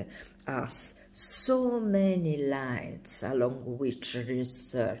suggesting us so many lines along which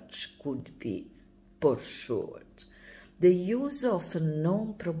research could be pursued. The use of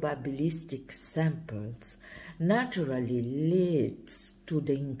non-probabilistic samples naturally leads to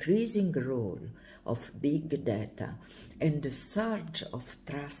the increasing role of big data and the surge of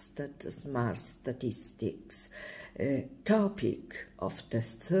trusted smart statistics, topic of the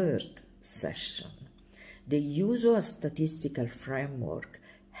third session. The usual statistical framework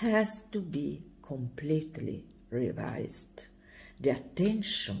has to be completely revised. The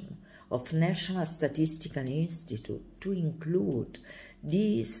attention of National Statistical Institute to include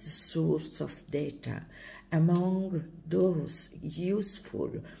this source of data among those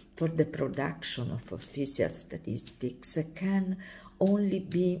useful for the production of official statistics can only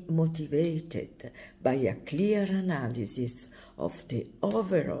be motivated by a clear analysis of the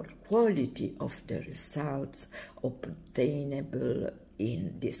overall quality of the results obtainable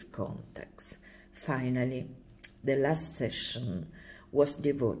in this context. Finally, the last session was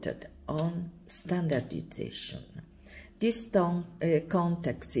devoted on standardization. This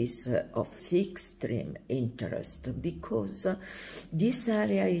context is of extreme interest because this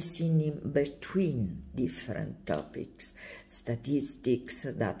area is in between different topics: statistics,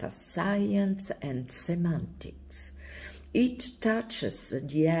 data science, and semantics. It touches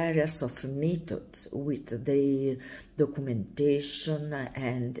the areas of methods with their documentation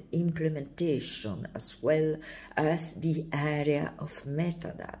and implementation, as well as the area of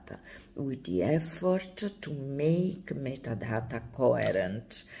metadata, with the effort to make metadata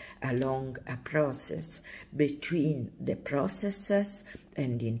coherent along a process between the processes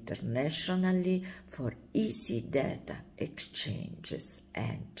and internationally for easy data exchanges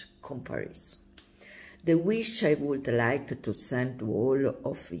and comparison. The wish I would like to send to all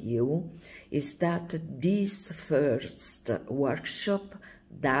of you is that this first workshop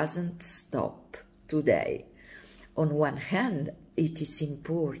doesn't stop today. On one hand, it is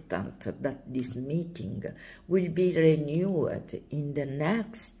important that this meeting will be renewed in the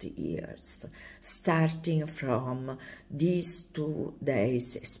next years. Starting from these 2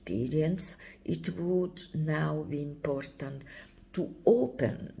 days experience, it would now be important to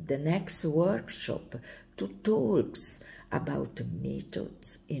open the next workshop to talks about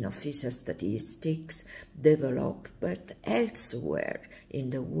methods in official statistics developed elsewhere in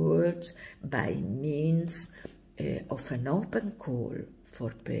the world by means of an open call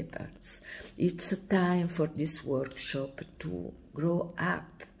for papers. It's time for this workshop to grow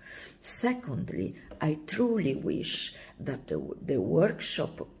up. Secondly, I truly wish that the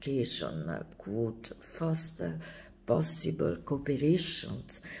workshop occasion could foster possible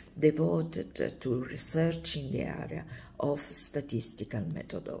cooperations devoted to research in the area of statistical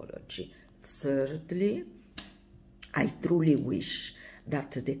methodology. Thirdly, I truly wish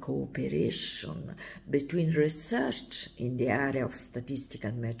that the cooperation between research in the area of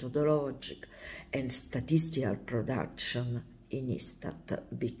statistical methodology and statistical production in ISTAT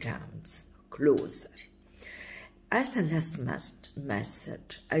becomes closer. As a last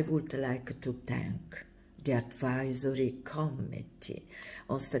message, I would like to thank the Advisory Committee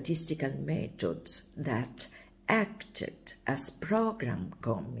on Statistical Methods that acted as program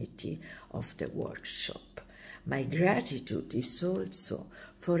committee of the workshop. My gratitude is also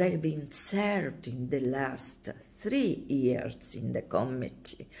for having served in the last 3 years in the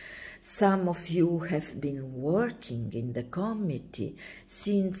committee. Some of you have been working in the committee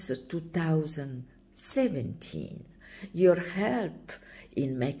since 2017. Your help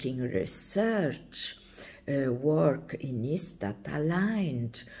in making research work in ISTAT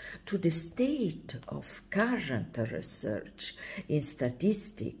aligned to the state of current research in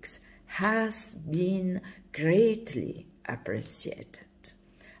statistics has been greatly appreciated.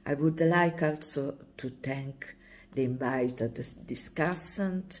 I would like also to thank the invited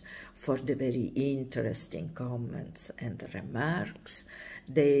discussant for the very interesting comments and remarks.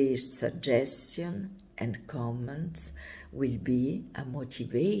 Their suggestions and comments will be a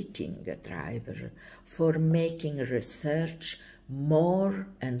motivating driver for making research more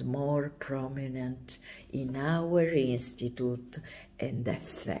and more prominent in our institute and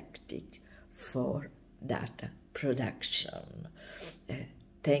effective for data production.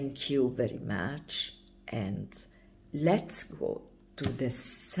 Thank you very much, and let's go to the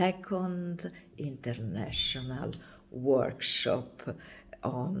second international workshop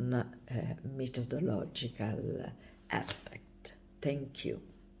on methodological aspect. Thank you.